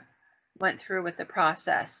daughter went through with the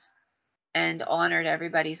process and honored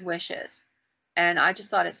everybody's wishes. And I just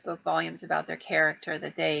thought it spoke volumes about their character,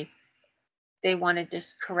 that they wanted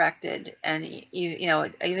this corrected, and you know,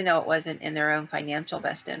 even though it wasn't in their own financial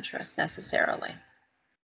best interest necessarily.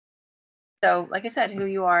 So, like I said, who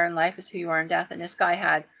you are in life is who you are in death. And this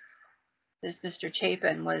Mr.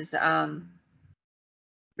 Chapin was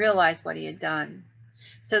realized what he had done.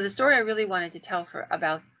 So the story I really wanted to tell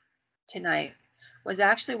about tonight was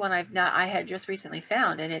actually one I had just recently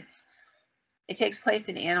found, and it takes place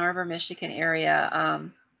in Ann Arbor, Michigan area,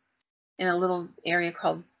 in a little area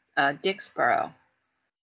called Dicksboro,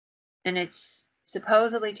 and it's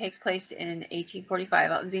supposedly takes place in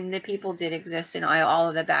 1845. I mean, the people did exist in all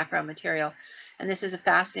of the background material, and this is a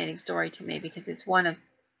fascinating story to me because it's one of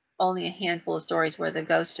only a handful of stories where the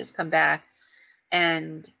ghost has come back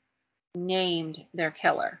and named their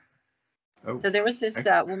killer. Oh, so there was this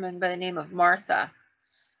woman by the name of Martha,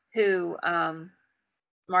 who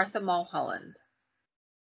Martha Mulholland.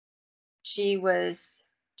 She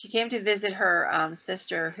came to visit her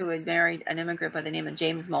sister who had married an immigrant by the name of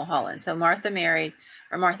James Mulholland. So Martha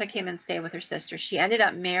came and stayed with her sister. She ended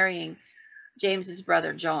up marrying James's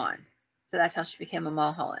brother John. So that's how she became a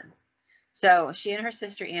Mulholland. So she and her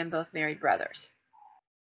sister Anne both married brothers.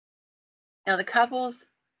 Now the couples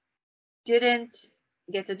didn't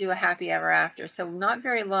get to do a happy ever after. So not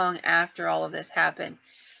very long after all of this happened,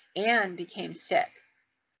 Anne became sick.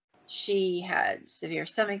 She had severe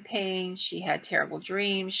stomach pain. She had terrible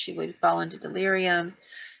dreams. She would fall into delirium.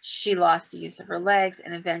 She lost the use of her legs,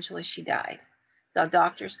 and eventually she died. The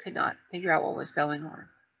doctors could not figure out what was going on.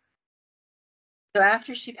 So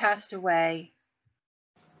after she passed away,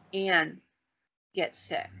 Anne gets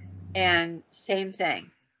sick, and same thing,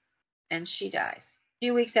 and she dies. A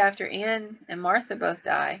few weeks after Anne and Martha both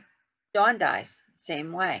die, John dies,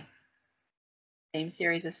 same way. Same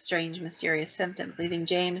series of strange, mysterious symptoms, leaving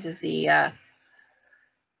James as the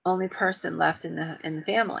only person left in the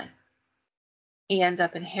family. He ends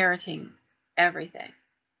up inheriting everything.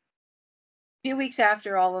 A few weeks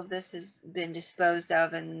after all of this has been disposed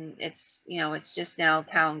of, and it's just now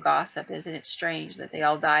town gossip. Isn't it strange that they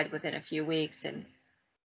all died within a few weeks, and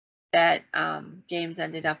that James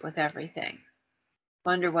ended up with everything?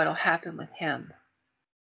 Wonder what'll happen with him,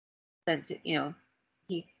 since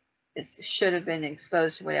he should have been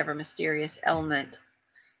exposed to whatever mysterious element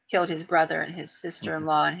killed his brother and his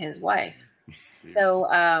sister-in-law and his wife. So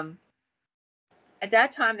at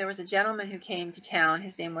that time, there was a gentleman who came to town.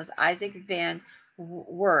 His name was Isaac Van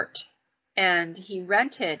Wert, and he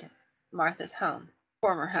rented Martha's home,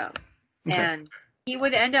 former home. Okay. And he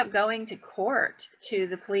would end up going to court, to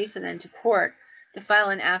the police and then to court, to file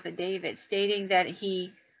an affidavit stating that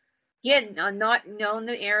he had not known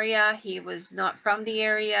the area. He was not from the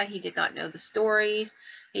area. He did not know the stories.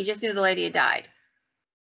 He just knew the lady had died.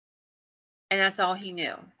 And that's all he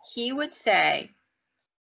knew. He would say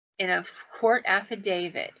in a court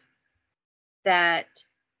affidavit that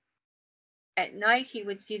at night he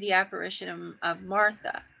would see the apparition of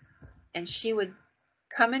Martha, and she would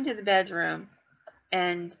come into the bedroom,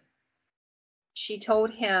 and she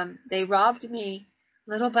told him, "They robbed me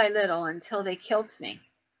little by little until they killed me.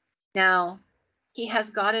 Now he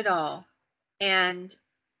has got it all." And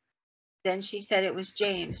then she said it was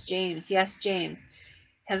James. James, yes, James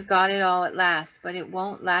has got it all at last, but it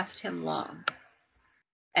won't last him long.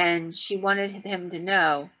 And she wanted him to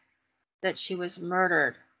know that she was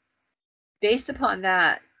murdered. Based upon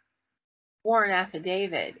that warrant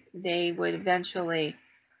affidavit, they would eventually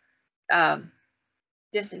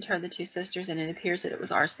disinter the two sisters, and it appears that it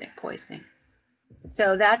was arsenic poisoning.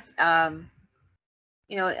 So that's, I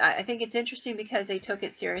think it's interesting because they took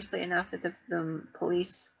it seriously enough that the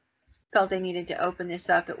police felt they needed to open this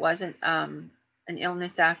up. It wasn't an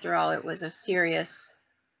illness after all. It was a serious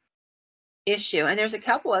issue. And there's a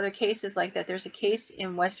couple other cases like that. There's a case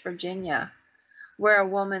in West Virginia where a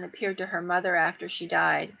woman appeared to her mother after she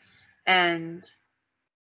died and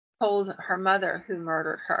told her mother who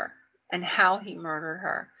murdered her and how he murdered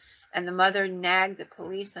her. And the mother nagged the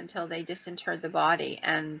police until they disinterred the body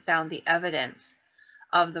and found the evidence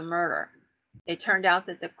of the murder. It turned out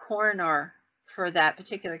that the coroner for that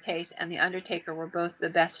particular case and the undertaker were both the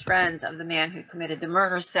best friends of the man who committed the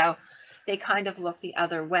murder. So they kind of looked the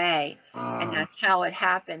other way. And that's how it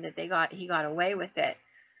happened, that he got away with it.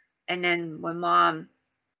 And then when mom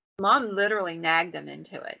literally nagged them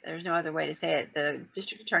into it. There's no other way to say it. The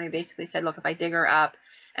district attorney basically said, "Look, if I dig her up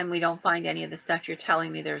and we don't find any of the stuff you're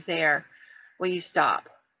telling me there's there, will you stop?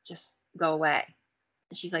 Just go away."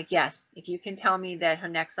 And she's like, "Yes, if you can tell me that her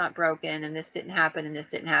neck's not broken and this didn't happen and this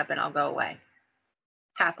didn't happen, I'll go away."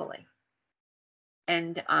 Happily.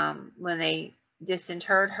 And when they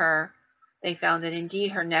disinterred her, they found that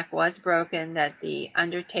indeed her neck was broken, that the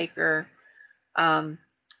undertaker and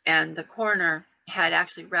the coroner had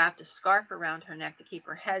actually wrapped a scarf around her neck to keep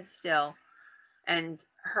her head still. And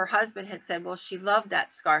her husband had said, well, she loved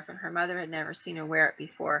that scarf, and her mother had never seen her wear it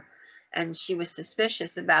before. And she was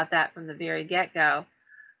suspicious about that from the very get-go.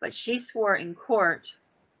 But she swore in court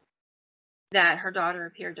that her daughter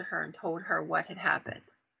appeared to her and told her what had happened.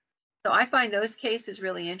 So I find those cases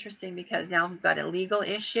really interesting because now we've got a legal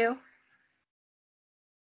issue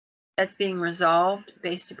that's being resolved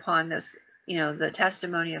based upon this, the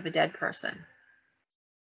testimony of a dead person.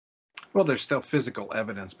 Well, there's still physical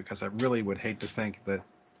evidence, because I really would hate to think that,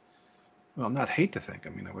 well, not hate to think, I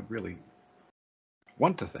mean, I would really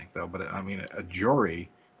want to think, though, but I mean, a jury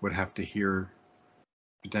would have to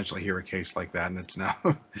potentially hear a case like that, and it's now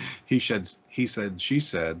he said, she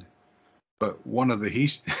said, but one of the he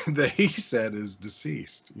said is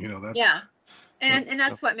deceased. That's, yeah. And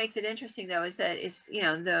that's what makes it interesting, though, is that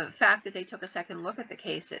the fact that they took a second look at the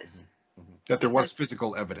cases. Mm-hmm. That there was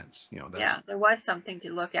physical evidence, there was something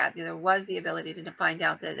to look at. There was the ability to find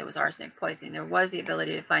out that it was arsenic poisoning. There was the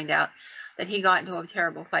ability to find out that he got into a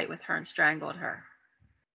terrible fight with her and strangled her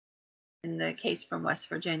in the case from West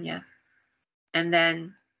Virginia. And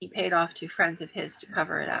then he paid off two friends of his to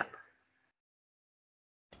cover it up.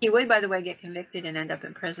 He would, by the way, get convicted and end up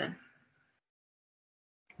in prison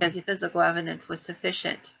because the physical evidence was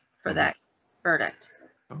sufficient for that verdict.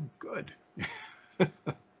 Oh, good.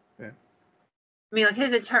 I mean, like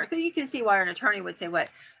his attorney, you can see why an attorney would say, "What?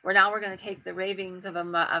 Well, now we're going to take the ravings of a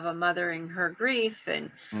mother and her grief,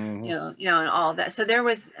 and and all of that." So there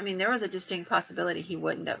was, I mean, there was a distinct possibility he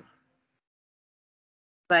wouldn't have.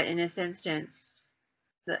 But in this instance,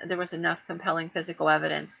 there was enough compelling physical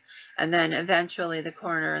evidence, and then eventually the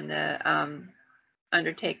coroner and the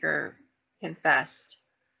undertaker confessed.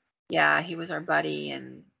 Yeah, he was our buddy,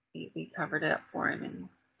 and we covered it up for him. And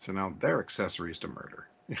so now they're accessories to murder.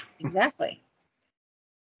 exactly.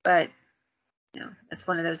 But it's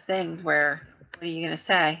one of those things where, what are you going to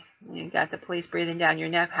say? You got the police breathing down your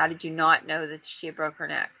neck. How did you not know that she broke her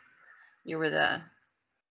neck? You were the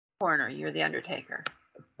coroner. You were the undertaker.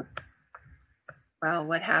 Well,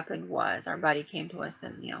 what happened was our buddy came to us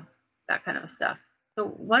and, that kind of stuff. So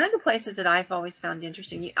one of the places that I've always found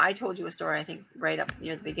interesting, I told you a story, I think, right up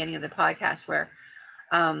near the beginning of the podcast where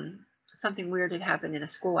something weird had happened in a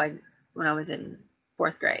school when I was in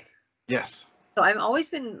 4th grade. Yes. So I've always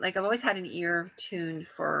had an ear tuned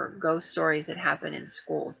for ghost stories that happen in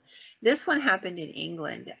schools. This one happened in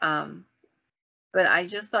England, but I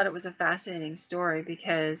just thought it was a fascinating story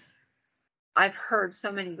because I've heard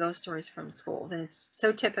so many ghost stories from schools, and it's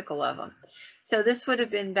so typical of them. So this would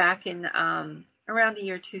have been back in around the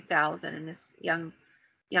year 2000, and this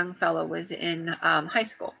young fellow was in high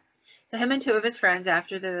school. So him and 2 of his friends,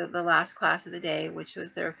 after the last class of the day, which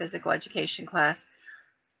was their physical education class,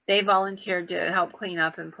 they volunteered to help clean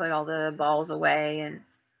up and put all the balls away and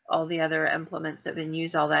all the other implements that have been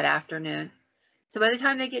used all that afternoon. So by the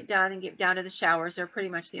time they get done and get down to the showers, they're pretty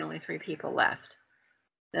much the only 3 people left.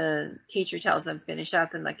 The teacher tells them finish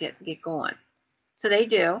up and get going. So they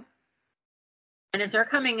do. And as they're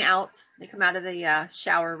coming out, they come out of the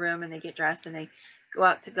shower room and they get dressed and they go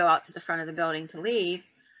out to the front of the building to leave.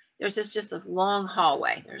 There's just this long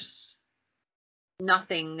hallway. There's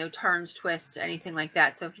nothing, no turns, twists, anything like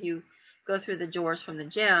that. So if you go through the doors from the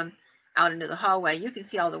gym out into the hallway, you can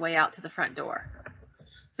see all the way out to the front door.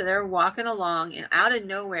 So they're walking along, and out of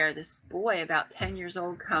nowhere, this boy about 10 years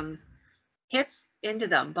old comes, hits into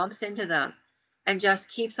them, bumps into them, and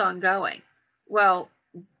just keeps on going. Well,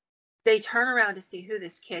 they turn around to see who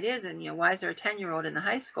this kid is, and why is there a 10-year-old in the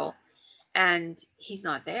high school? And he's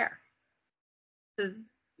not there. So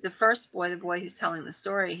the first boy, the boy who's telling the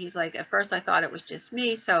story, he's like, at first I thought it was just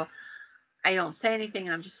me, so I don't say anything,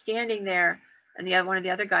 and I'm just standing there. And one of the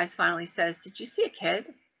other guys finally says, "Did you see a kid?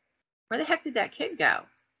 Where the heck did that kid go?"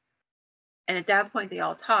 And at that point, they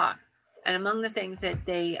all talk. And among the things that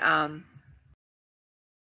they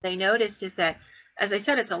noticed is that, as I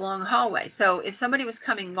said, it's a long hallway. So if somebody was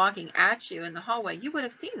walking at you in the hallway, you would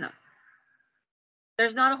have seen them.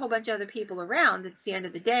 There's not a whole bunch of other people around. It's the end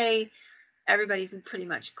of the day. Everybody's pretty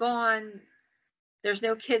much gone. There's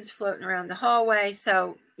no kids floating around the hallway,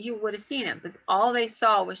 so you would have seen him. But all they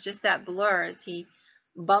saw was just that blur as he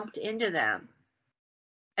bumped into them.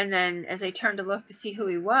 And then as they turned to look to see who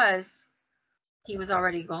he was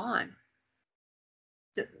already gone.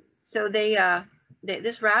 So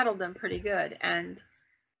this rattled them pretty good. And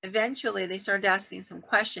eventually they started asking some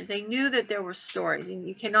questions. They knew that there were stories, and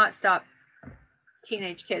you cannot stop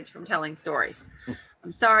teenage kids from telling stories.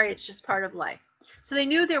 I'm sorry, it's just part of life. So they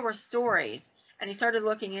knew there were stories, and he started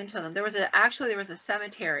looking into them. There was a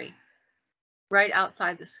cemetery right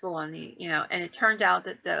outside the school and it turned out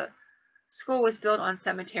that the school was built on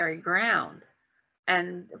cemetery ground.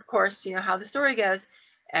 And of course, how the story goes,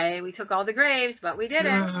 hey, we took all the graves, but we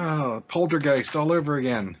didn't. Oh, poltergeist all over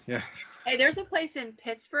again. Yeah. Hey, there's a place in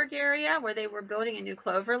Pittsburgh area where they were building a new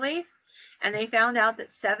Cloverleaf, and they found out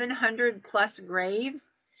that 700 plus graves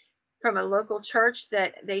from a local church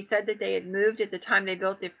that they said that they had moved at the time they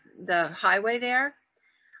built the highway there.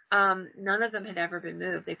 None of them had ever been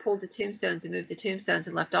moved. They pulled the tombstones and moved the tombstones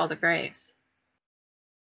and left all the graves.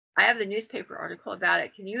 I have the newspaper article about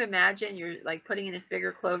it. Can you imagine you're like putting in this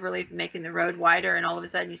bigger cloverleaf and making the road wider, and all of a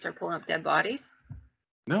sudden you start pulling up dead bodies?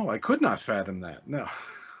 No, I could not fathom that. No.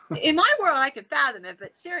 In my world, I could fathom it,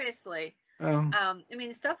 but seriously, I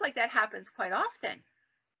mean, stuff like that happens quite often.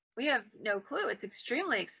 We have no clue. It's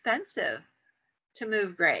extremely expensive to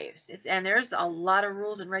move graves. And there's a lot of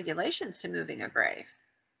rules and regulations to moving a grave.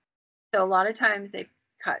 So a lot of times they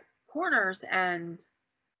cut corners and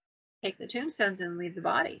take the tombstones and leave the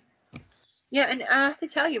bodies. Yeah, and I have to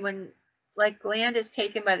tell you, when like land is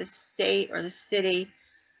taken by the state or the city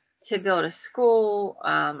to build a school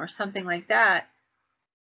or something like that,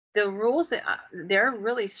 the rules, they're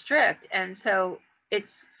really strict, and so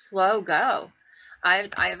it's slow go. I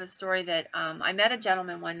have a story that I met a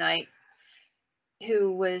gentleman one night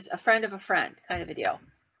who was a friend of a friend, kind of a deal.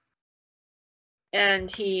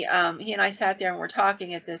 And he and I sat there and we're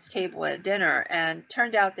talking at this table at dinner, and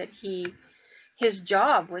turned out that his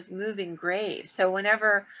job was moving graves. So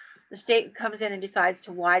whenever the state comes in and decides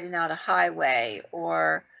to widen out a highway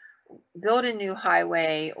or build a new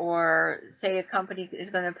highway, or say a company is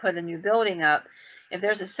going to put a new building up, if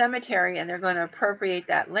there's a cemetery and they're going to appropriate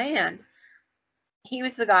that land, he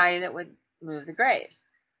was the guy that would move the graves.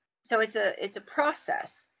 So it's a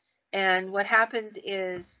process. And what happens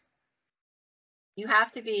is you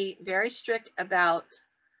have to be very strict about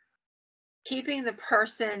keeping the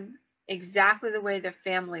person exactly the way their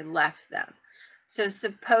family left them. So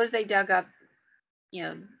suppose they dug up, you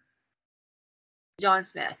know, John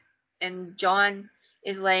Smith, and John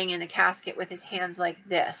is laying in a casket with his hands like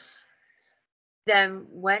this. Then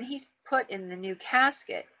when he's put in the new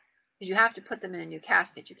casket, because you have to put them in a new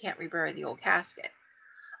casket, you can't rebury the old casket.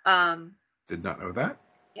 Did not know that.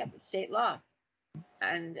 Yep, it's state law.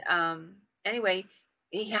 And anyway,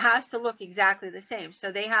 he has to look exactly the same.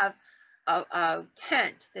 So they have a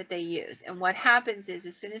tent that they use. And what happens is,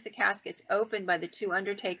 as soon as the casket's opened by the two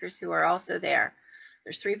undertakers who are also there,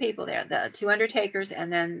 there's three people there, the two undertakers,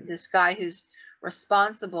 and then this guy who's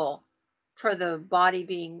responsible for the body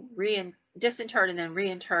being disinterred and then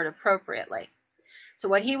reinterred appropriately. So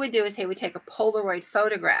what he would do is he would take a Polaroid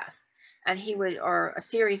photograph, and he would, or a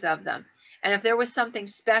series of them. And if there was something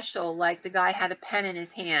special, like the guy had a pen in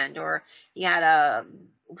his hand, or he had a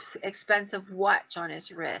expensive watch on his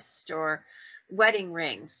wrist, or wedding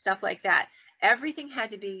rings, stuff like that, everything had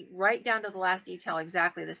to be right down to the last detail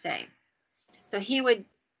exactly the same. So he would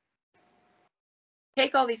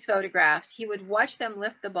take all these photographs, he would watch them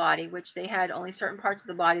lift the body, which they had only certain parts of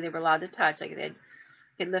the body they were allowed to touch, like they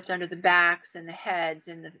could lift under the backs and the heads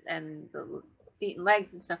and the feet and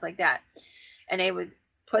legs and stuff like that. And they would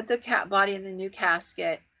put the body in the new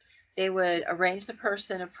casket. They would arrange the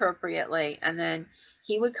person appropriately, and then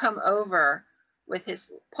he would come over with his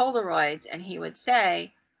Polaroids and he would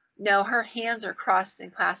say, no, her hands are crossed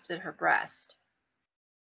and clasped at her breast.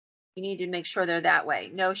 You need to make sure they're that way.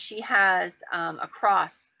 No, she has a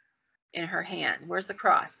cross in her hand. Where's the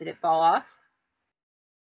cross? Did it fall off?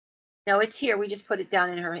 No, it's here. We just put it down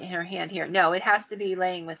in her hand here. No, it has to be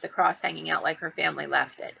laying with the cross hanging out like her family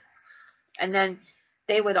left it. And then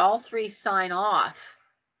they would all three sign off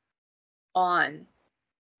on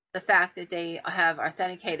the fact that they have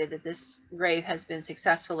authenticated that this grave has been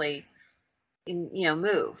successfully,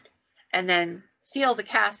 moved, and then seal the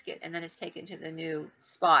casket, and then it's taken to the new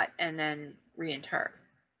spot and then reinterred.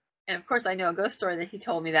 And of course, I know a ghost story that he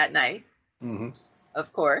told me that night. Mm-hmm.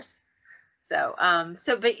 Of course. So,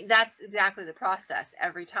 but that's exactly the process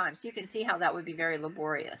every time. So you can see how that would be very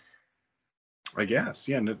laborious. I guess,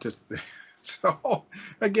 yeah. And it just, so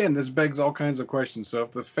again, this begs all kinds of questions. So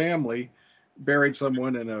if the family buried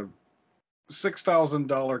someone in a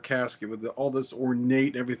 $6,000 casket with all this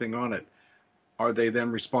ornate everything on it, are they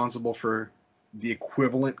then responsible for the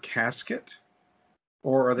equivalent casket?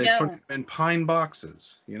 Or are they put in pine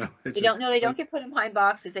boxes? You know, they don't get put in pine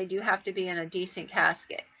boxes. They do have to be in a decent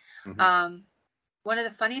casket. Mm-hmm. One of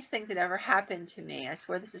the funniest things that ever happened to me, I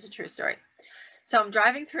swear this is a true story. So I'm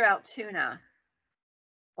driving through Altoona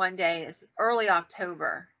one day, it's early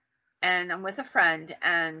October, and I'm with a friend,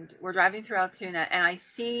 and we're driving through Altoona, and I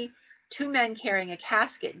see two men carrying a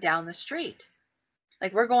casket down the street.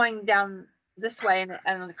 Like, we're going down this way, and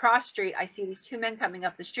on the cross street, I see these two men coming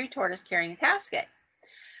up the street toward us carrying a casket.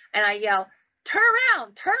 And I yell, turn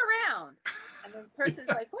around, turn around. And the person's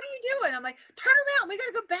like, what are you doing? I'm like, turn around, we got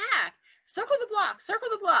to go back. Circle the block, circle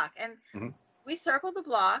the block. And we circle the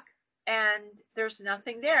block, and there's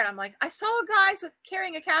nothing there. And I'm like, I saw guys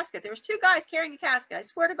carrying a casket. There was two guys carrying a casket. I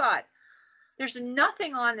swear to God. There's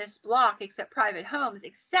nothing on this block except private homes,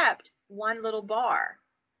 except one little bar.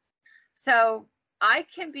 So I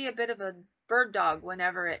can be a bit of a bird dog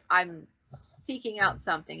whenever I'm seeking out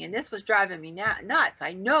something, and this was driving me nuts.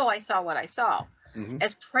 I know I saw what I saw,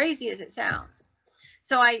 as crazy as it sounds.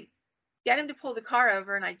 So I get him to pull the car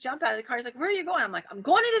over, and I jump out of the car. He's like, where are you going? I'm like, I'm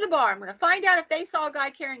going into the bar. I'm going to find out if they saw a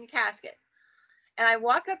guy carrying a casket. And I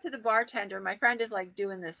walk up to the bartender. My friend is like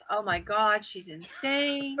doing this. Oh my God, she's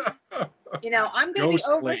insane. I'm going to be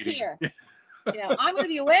over here. I'm going to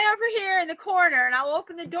be way over here in the corner, and I'll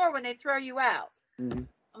open the door when they throw you out. I'm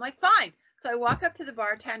like, fine. So I walk up to the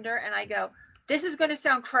bartender and I go, this is going to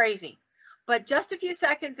sound crazy, but just a few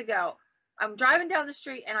seconds ago, I'm driving down the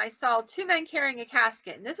street and I saw two men carrying a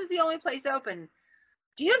casket, and this is the only place open.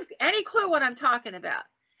 Do you have any clue what I'm talking about?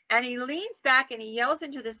 And he leans back and he yells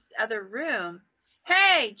into this other room,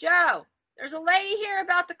 hey, Joe, there's a lady here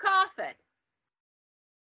about the coffin.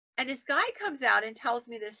 And this guy comes out and tells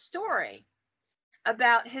me this story.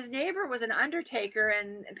 about his neighbor was an undertaker,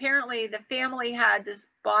 and apparently the family had this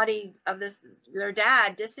body of their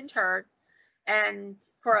dad disinterred, and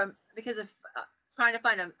because of trying to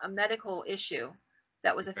find a medical issue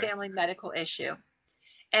that was a Okay. family medical issue.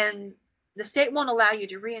 And the state won't allow you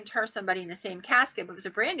to reinter somebody in the same casket, but it was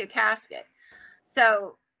a brand new casket.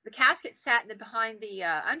 So the casket sat behind the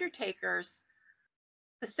undertaker's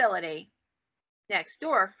facility next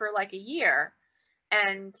door for like a year.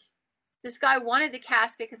 And this guy wanted the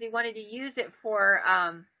casket because he wanted to use it for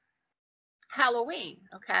Halloween.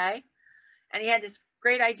 Okay. And he had this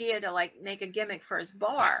great idea to like make a gimmick for his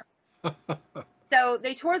bar. So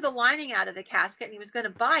they tore the lining out of the casket and he was going to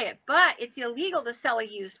buy it, but it's illegal to sell a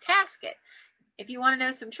used casket. If you want to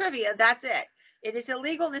know some trivia, that's it. It is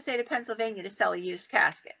illegal in the state of Pennsylvania to sell a used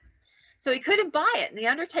casket. So he couldn't buy it. And the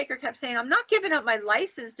undertaker kept saying, I'm not giving up my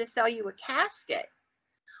license to sell you a casket.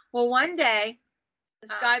 Well, one day,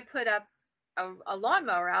 this guy put up a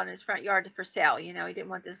lawnmower out in his front yard for sale. You know, he didn't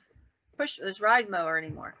want this ride mower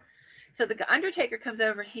anymore. So the undertaker comes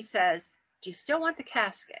over and he says, do you still want the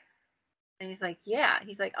casket? And he's like, yeah.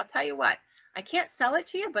 He's like, I'll tell you what, I can't sell it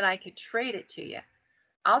to you, but I could trade it to you.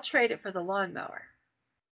 I'll trade it for the lawnmower.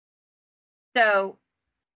 So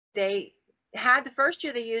they had the first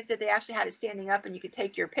year they used it, they actually had it standing up and you could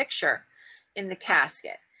take your picture in the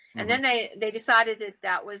casket. And then they decided that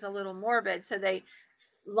that was a little morbid. So they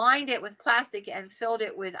lined it with plastic and filled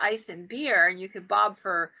it with ice and beer, and you could bob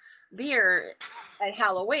for beer at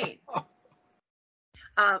Halloween.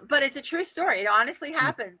 But it's a true story. It honestly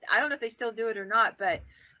happened. I don't know if they still do it or not, but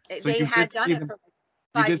So they you had did done see it them. for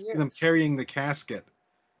like You 5 did years. see them carrying the casket.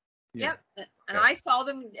 Yeah. Yep. And I saw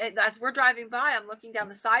them as we're driving by. I'm looking down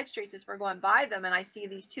the side streets as we're going by them, and I see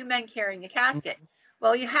these two men carrying a casket.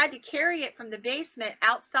 Well, you had to carry it from the basement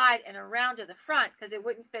outside and around to the front because it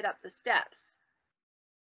wouldn't fit up the steps.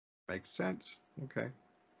 Makes sense. Okay.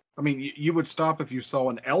 I mean, you would stop if you saw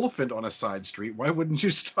an elephant on a side street. Why wouldn't you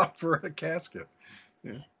stop for a casket?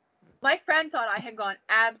 Yeah. My friend thought I had gone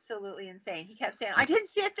absolutely insane. He kept saying, I didn't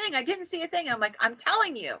see a thing. I didn't see a thing. I'm like, I'm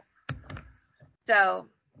telling you. So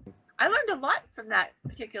I learned a lot from that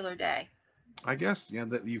particular day. I guess, yeah,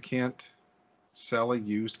 that you can't sell a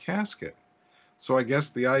used casket. So I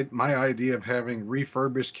guess my idea of having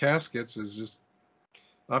refurbished caskets is just,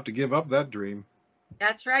 I'll have to give up that dream.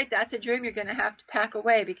 That's right. That's a dream you're going to have to pack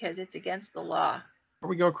away because it's against the law. Or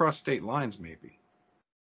we go across state lines, maybe.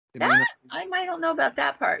 I don't know about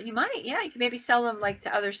that part. You might, yeah. You can maybe sell them like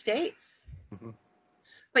to other states. Mhm.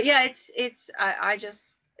 But yeah,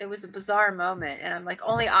 it was a bizarre moment, and I'm like,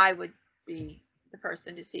 only I would be the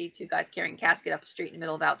person to see two guys carrying a casket up a street in the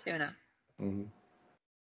middle of Altoona. Mhm.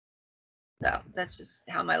 So that's just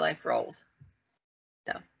how my life rolls.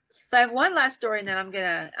 So I have one last story, and then I'm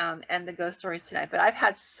gonna end the ghost stories tonight. But I've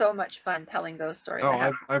had so much fun telling ghost stories.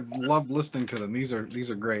 Oh, I've loved listening to them. These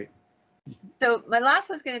are great. So my last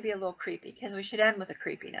one's going to be a little creepy because we should end with a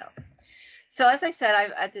creepy note. So as I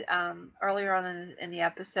said, earlier on in the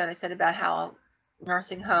episode, I said about how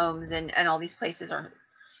nursing homes and all these places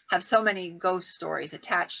have so many ghost stories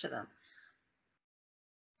attached to them.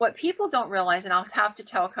 What people don't realize, and I'll have to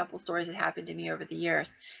tell a couple stories that happened to me over the years,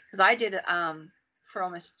 because I did for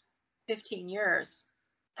almost 15 years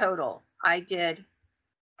total. I did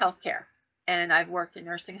healthcare, and I've worked in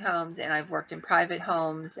nursing homes, and I've worked in private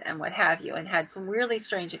homes, and what have you, and had some really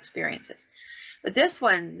strange experiences. But this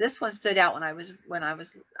one stood out when I was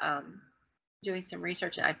doing some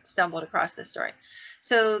research, and I stumbled across this story.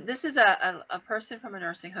 So this is a person from a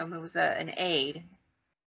nursing home who was an aide,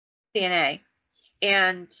 CNA,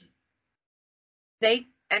 and they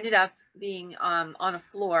ended up being on a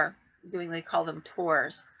floor doing, they call them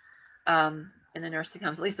tours, in the nursing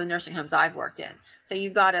homes, at least the nursing homes I've worked in. So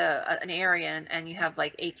you've got an area and you have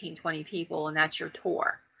like 18, 20 people, and that's your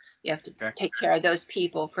tour. You have to take care of those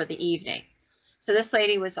people for the evening. So this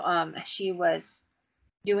lady she was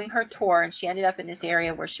doing her tour, and she ended up in this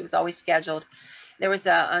area where she was always scheduled. There was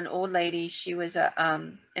an old lady. She was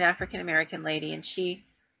an African American lady, and she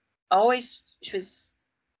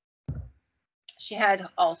had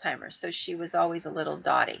Alzheimer's, so she was always a little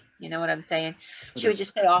dotty. You know what I'm saying? She would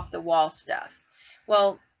just say off the wall stuff.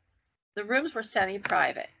 Well, the rooms were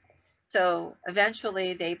semi-private, so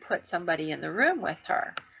eventually they put somebody in the room with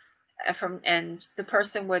her, and the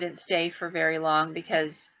person wouldn't stay for very long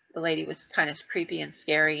because the lady was kind of creepy and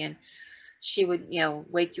scary, and she would,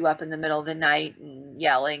 wake you up in the middle of the night and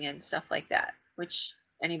yelling and stuff like that, which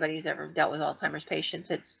anybody who's ever dealt with Alzheimer's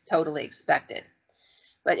patients, it's totally expected.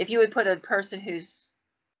 But if you would put a person who's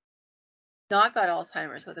not got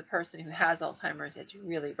Alzheimer's with a person who has Alzheimer's, it's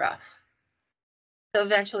really rough. So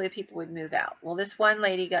eventually people would move out. Well, this one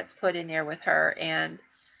lady gets put in there with her, and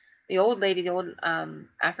the old lady, the old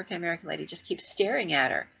African American lady, just keeps staring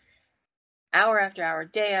at her hour after hour,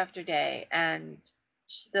 day after day. And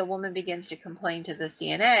the woman begins to complain to the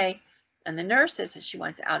CNA, and the nurse says that she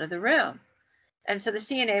wants out of the room. And so the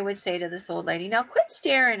CNA would say to this old lady, now quit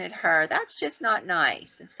staring at her. That's just not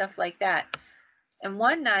nice, and stuff like that. And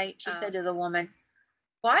one night she said to the woman,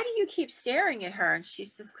 why do you keep staring at her? And she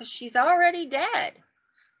says, because she's already dead.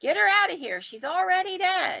 Get her out of here. She's already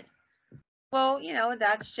dead. Well, you know,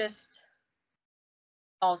 that's just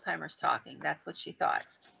Alzheimer's talking. That's what she thought.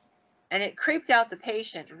 And it creeped out the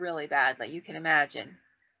patient really badly. You can imagine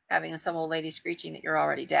having some old lady screeching that you're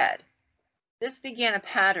already dead. This began a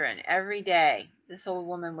pattern. Every day, this old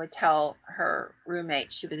woman would tell her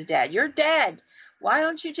roommate she was dead. You're dead. Why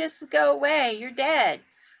don't you just go away? You're dead.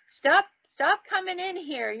 Stop coming in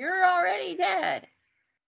here. You're already dead.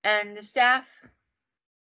 And the staff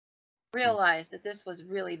realized that this was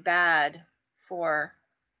really bad for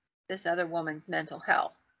this other woman's mental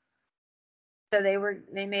health. So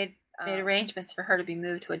they made arrangements for her to be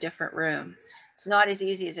moved to a different room. It's not as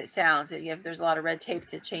easy as it sounds. There's a lot of red tape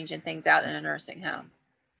to changing things out in a nursing home.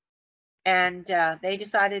 And they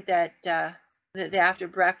decided that after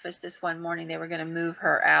breakfast this one morning, they were going to move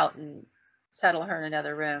her out and settle her in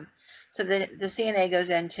another room. So the CNA goes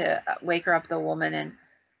in to wake her up, the woman, and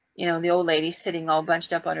you know, the old lady sitting all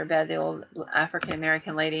bunched up on her bed, the old African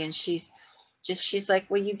American lady, and she's like,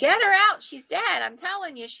 well, you get her out. She's dead. I'm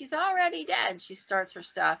telling you, she's already dead. She starts her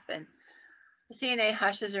stuff, and the CNA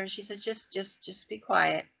hushes her, and she says, just be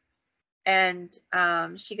quiet. And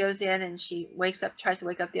she goes in and she tries to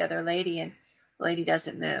wake up the other lady, and the lady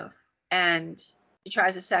doesn't move. And she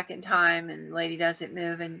tries a second time, and the lady doesn't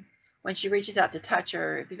move. And when she reaches out to touch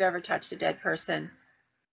her, if you've ever touched a dead person,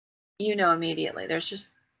 you know immediately. There's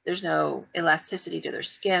no elasticity to their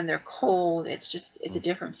skin. They're cold. It's a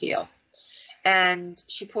different feel. And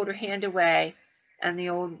she pulled her hand away, and the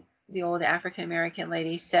old African American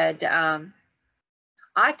lady said,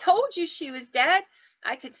 I told you she was dead.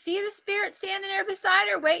 I could see the spirit standing there beside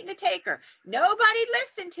her waiting to take her. Nobody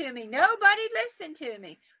listened to me. Nobody listened to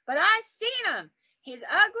me. But I seen him. He's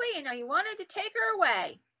ugly, and he wanted to take her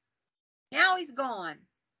away. Now he's gone.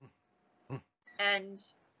 And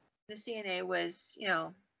the CNA was, you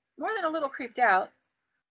know, more than a little creeped out.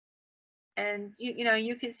 And, you know,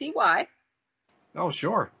 you can see why. Oh,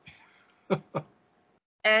 sure.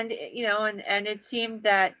 And, you know, and it seemed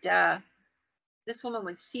that this woman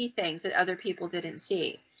would see things that other people didn't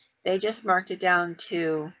see. They just marked it down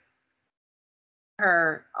to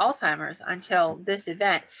her Alzheimer's until this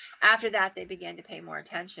event. After that, they began to pay more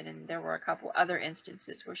attention, and there were a couple other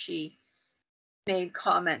instances where she made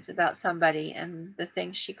comments about somebody, and the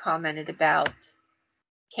things she commented about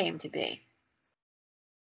came to be.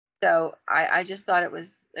 So I just thought it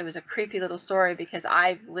was a creepy little story, because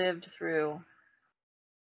I've lived through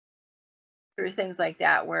things like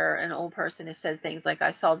that, where an old person has said things like,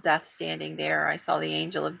 I saw death standing there, I saw the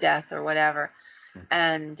angel of death, or whatever.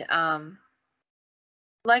 And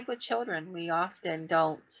like with children, we often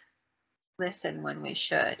don't listen when we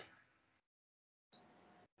should.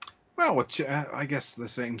 Well, I guess the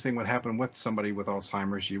same thing would happen with somebody with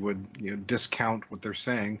Alzheimer's. You would discount what they're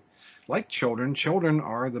saying. Like children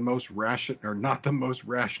are the most rational, or not the most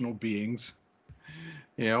rational beings,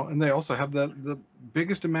 and they also have the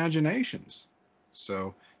biggest imaginations.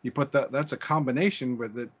 So you put that's a combination where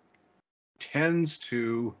that tends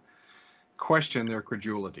to question their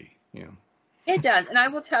credulity. It does. And I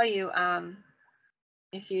will tell you,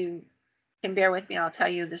 if you can bear with me, I'll tell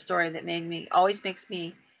you the story that always makes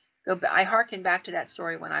me go. I hearken back to that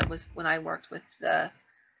story when I worked with the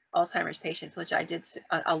Alzheimer's patients, which I did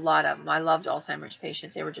a lot of them. I loved Alzheimer's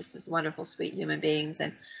patients. They were just as wonderful, sweet human beings,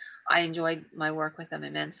 and I enjoyed my work with them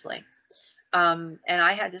immensely. And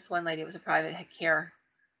I had this one lady, it was a private care,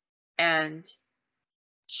 and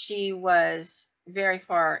she was very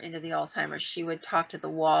far into the Alzheimer's. She would talk to the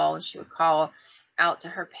wall, and she would call out to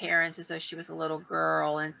her parents as though she was a little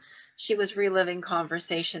girl, and she was reliving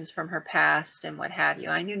conversations from her past and what have you.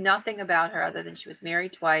 I knew nothing about her other than she was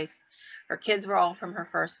married twice. Her kids were all from her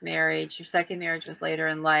first marriage. Her second marriage was later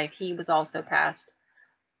in life. He was also passed.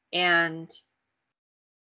 And,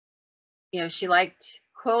 she liked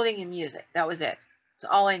quoting and music. That was it.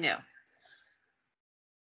 That's all I knew.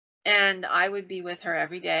 And I would be with her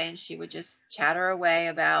every day, and she would just chatter away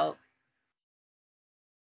about,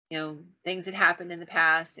 things that happened in the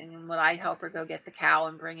past, and would I help her go get the cow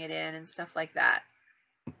and bring it in and stuff like that.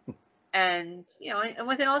 And, and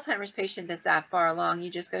with an Alzheimer's patient that's that far along,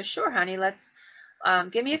 you just go, sure, honey, let's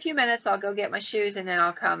give me a few minutes. I'll go get my shoes, and then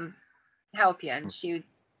I'll come help you. And she,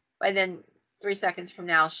 by then, 3 seconds from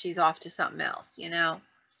now, she's off to something else, you know?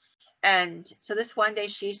 And so this one day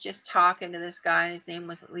she's just talking to this guy, and his name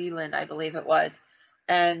was Leland, I believe it was.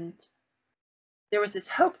 And there was this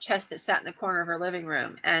hope chest that sat in the corner of her living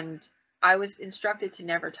room. And I was instructed to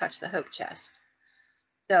never touch the hope chest.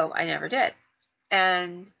 So I never did.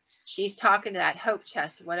 And she's talking to that hope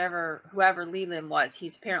chest, whoever Leland was,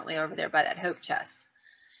 he's apparently over there by that hope chest.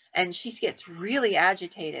 And she gets really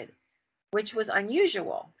agitated, which was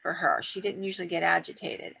unusual for her. She didn't usually get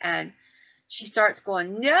agitated. And she starts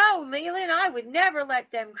going, "No, Leland, I would never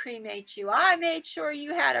let them cremate you. I made sure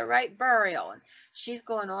you had a right burial." And she's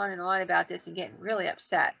going on and on about this and getting really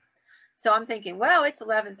upset. So I'm thinking, well, it's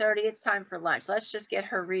 11:30. It's time for lunch. Let's just get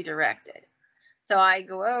her redirected. So I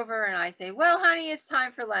go over and I say, "Well, honey, it's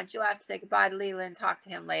time for lunch. You'll have to say goodbye to Leland and talk to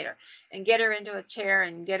him later." And get her into a chair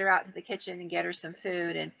and get her out to the kitchen and get her some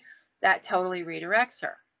food. And that totally redirects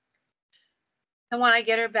her. And when I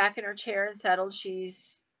get her back in her chair and settled,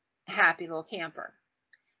 she's a happy little camper.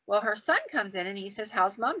 Well, her son comes in and he says,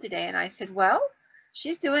 "How's Mom today?" And I said, "Well,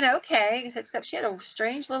 she's doing okay, except she had a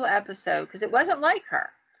strange little episode," because it wasn't like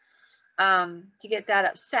her to get that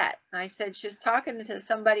upset. And I said she was talking to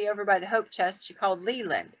somebody over by the hope chest she called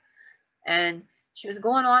Leland. And she was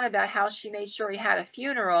going on about how she made sure he had a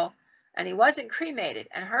funeral and he wasn't cremated.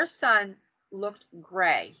 And her son looked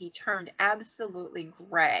gray. He turned absolutely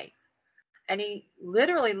gray. And he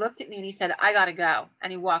literally looked at me and he said, "I got to go."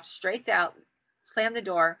 And he walked straight out, slammed the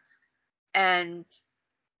door. And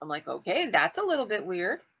I'm like, okay, that's a little bit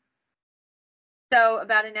weird. So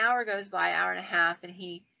about an hour goes by, hour and a half, and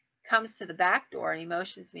he comes to the back door and he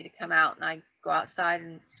motions me to come out. And I go outside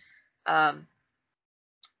and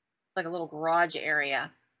like a little garage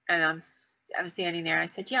area. And I'm standing there. And I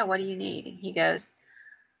said, "Yeah, what do you need?" And he goes,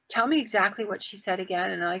 "Tell me exactly what she said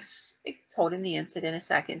again." And I told him the incident a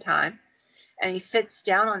second time. And he sits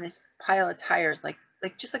down on this pile of tires, like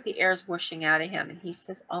just like the air's whooshing out of him. And he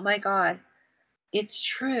says, "Oh my God, it's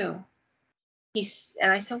true."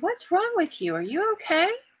 And I said, "What's wrong with you? Are you okay?"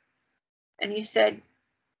 And he said,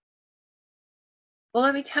 "Well,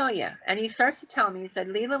 let me tell you." And he starts to tell me, he said,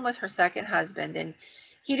 Leland was her second husband, and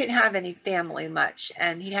he didn't have any family much,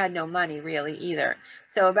 and he had no money really either.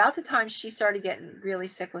 So about the time she started getting really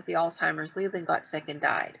sick with the Alzheimer's, Leland got sick and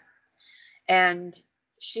died. And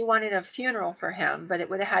she wanted a funeral for him, but it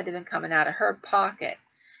would have had to have been coming out of her pocket.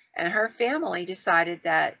 And her family decided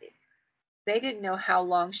that they didn't know how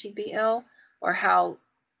long she'd be ill or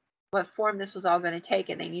what form this was all going to take,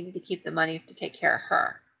 and they needed to keep the money to take care of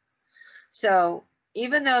her. So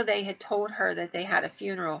even though they had told her that they had a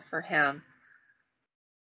funeral for him,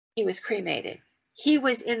 he was cremated. He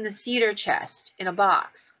was in the cedar chest in a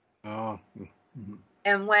box. Oh. Mm-hmm.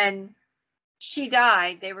 And when she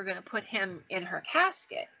died, they were going to put him in her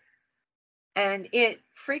casket. And it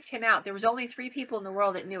freaked him out. There was only 3 people in the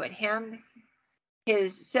world that knew it: him,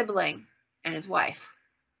 his sibling, and his wife.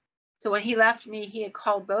 So when he left me, he had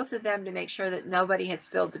called both of them to make sure that nobody had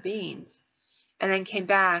spilled the beans, and then came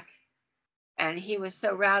back, and he was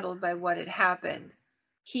so rattled by what had happened,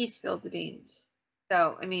 he spilled the beans.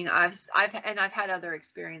 So I mean, I've had other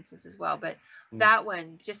experiences as well, but that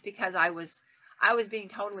one, just because I was being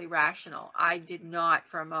totally rational, I did not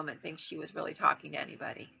for a moment think she was really talking to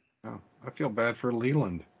anybody. Oh, I feel bad for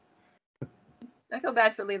Leland. I feel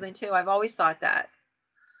bad for Leland too. I've always thought that.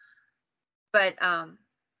 But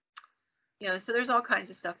you know, so there's all kinds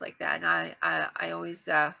of stuff like that, and I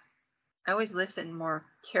always listen more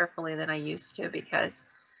carefully than I used to, because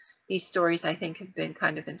these stories, I think, have been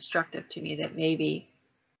kind of instructive to me that maybe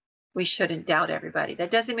we shouldn't doubt everybody.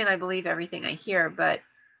 That doesn't mean I believe everything I hear, but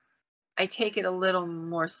I take it a little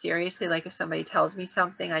more seriously. Like if somebody tells me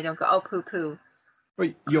something, I don't go, "Oh, poo-poo."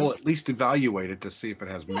 But you'll at least evaluate it to see if it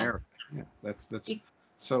has merit. Yeah, that's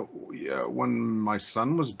so. Yeah, when my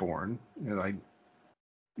son was born, and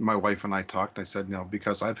my wife and I talked. I said, "No,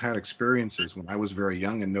 because I've had experiences when I was very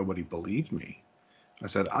young and nobody believed me." I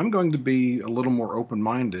said, "I'm going to be a little more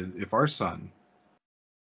open-minded if our son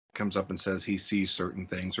comes up and says he sees certain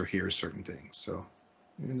things or hears certain things." So,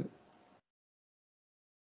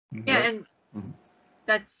 yeah, and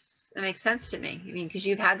that makes sense to me. I mean, because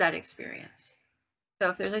you've had that experience. So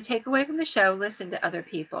if there's a takeaway from the show, listen to other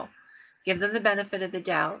people, give them the benefit of the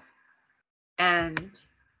doubt, and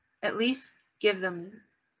at least give them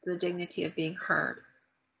the dignity of being heard.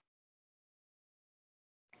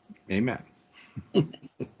 Amen. So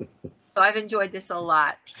I've enjoyed this a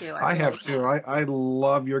lot too. I have too. I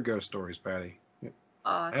love your ghost stories, Patty.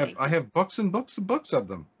 Oh, I have books and books and books of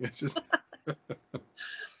them. It's just.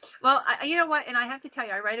 Well, you know what? And I have to tell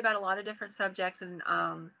you, I write about a lot of different subjects, and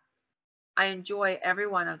I enjoy every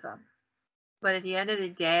one of them. But at the end of the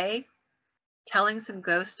day, telling some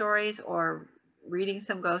ghost stories or reading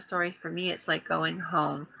some ghost stories, for me, it's like going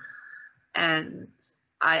home. And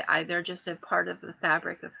they're just a part of the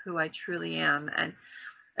fabric of who I truly am. And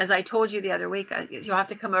as I told you the other week, you'll have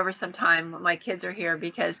to come over sometime when my kids are here,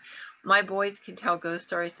 because my boys can tell ghost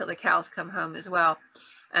stories till the cows come home as well.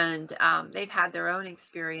 And they've had their own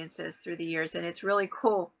experiences through the years. And it's really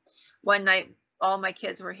cool. One night, all my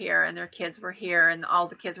kids were here and their kids were here and all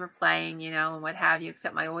the kids were playing, and what have you,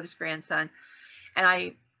 except my oldest grandson.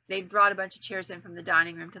 And they brought a bunch of chairs in from the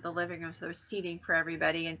dining room to the living room, so there was seating for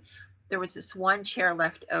everybody. And there was this one chair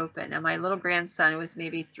left open, and my little grandson, who was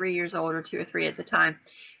maybe 3 years old or 2 or 3 at the time,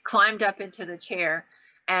 climbed up into the chair.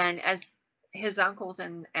 And as his uncles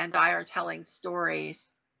and I are telling stories,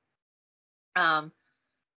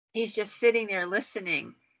 he's just sitting there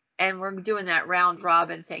listening. And we're doing that round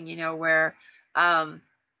robin thing, where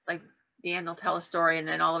like Dan will tell a story, and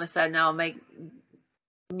then all of a sudden I'll make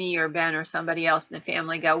me or Ben or somebody else in the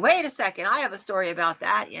family go, wait a second, I have a story about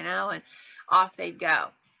that, and off they'd go.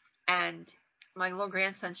 And my little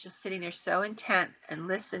grandson's just sitting there so intent and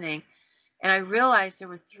listening. And I realized there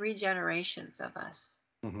were 3 generations of us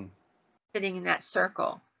sitting in that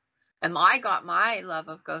circle. And I got my love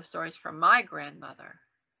of ghost stories from my grandmother.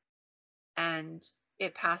 And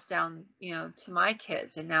it passed down, to my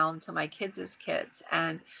kids, and now to my kids' kids.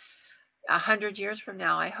 And 100 years from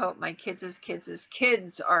now, I hope my kids'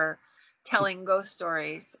 kids are telling ghost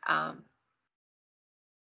stories,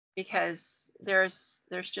 because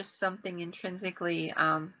there's just something intrinsically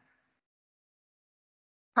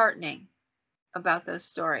heartening about those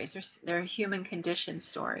stories. They're human condition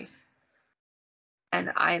stories,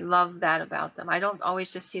 and I love that about them. I don't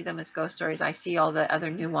always just see them as ghost stories. I see all the other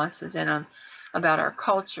nuances in them about our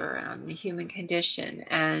culture and the human condition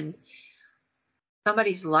and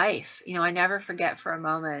somebody's life. I never forget for a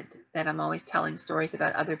moment that I'm always telling stories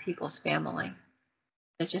about other people's family.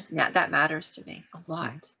 It's just that matters to me a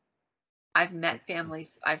lot. I've met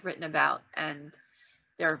families I've written about, and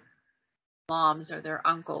their moms or their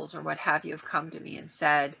uncles or what have you have come to me and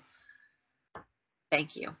said,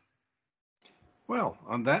 thank you. Well,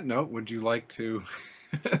 on that note, would you like to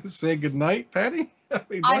say goodnight, Patty?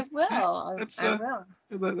 I will. I will.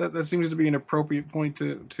 That seems to be an appropriate point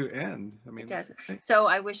to end. It does. So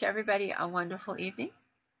I wish everybody a wonderful evening.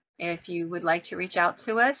 If you would like to reach out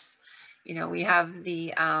to us, we have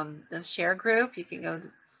the share group. You can go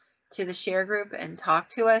to the share group and talk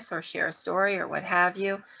to us or share a story or what have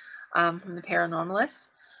you, from the Paranormalist.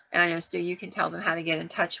 And I know, Stu, you can tell them how to get in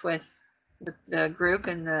touch with the group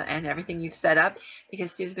and everything you've set up,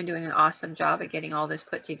 because Stu's been doing an awesome job at getting all this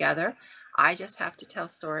put together. I just have to tell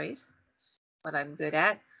stories. That's what I'm good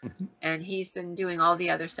at. And he's been doing all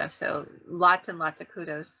the other stuff. So lots and lots of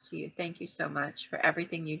kudos to you. Thank you so much for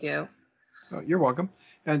everything you do. Oh, you're welcome.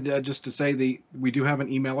 And just to say, we do have an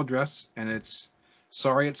email address, and it's,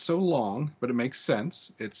 sorry it's so long, but it makes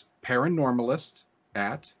sense. It's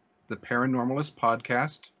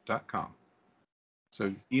paranormalist@theparanormalistpodcast.com. So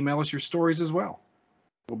email us your stories as well.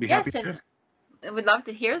 We'll be happy to. I would love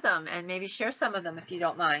to hear them, and maybe share some of them if you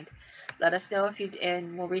don't mind. Let us know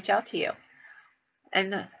and we'll reach out to you.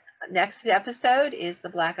 And the next episode is the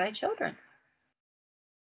Black-Eyed Children.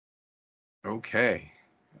 Okay.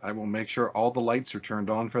 I will make sure all the lights are turned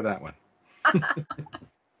on for that one.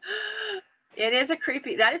 That is a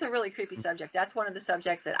really creepy subject. That's one of the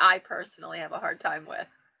subjects that I personally have a hard time with.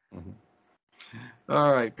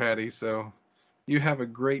 All right, Patty. So you have a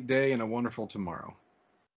great day and a wonderful tomorrow.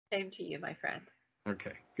 Same to you, my friend.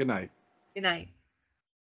 Okay. Good night. Good night.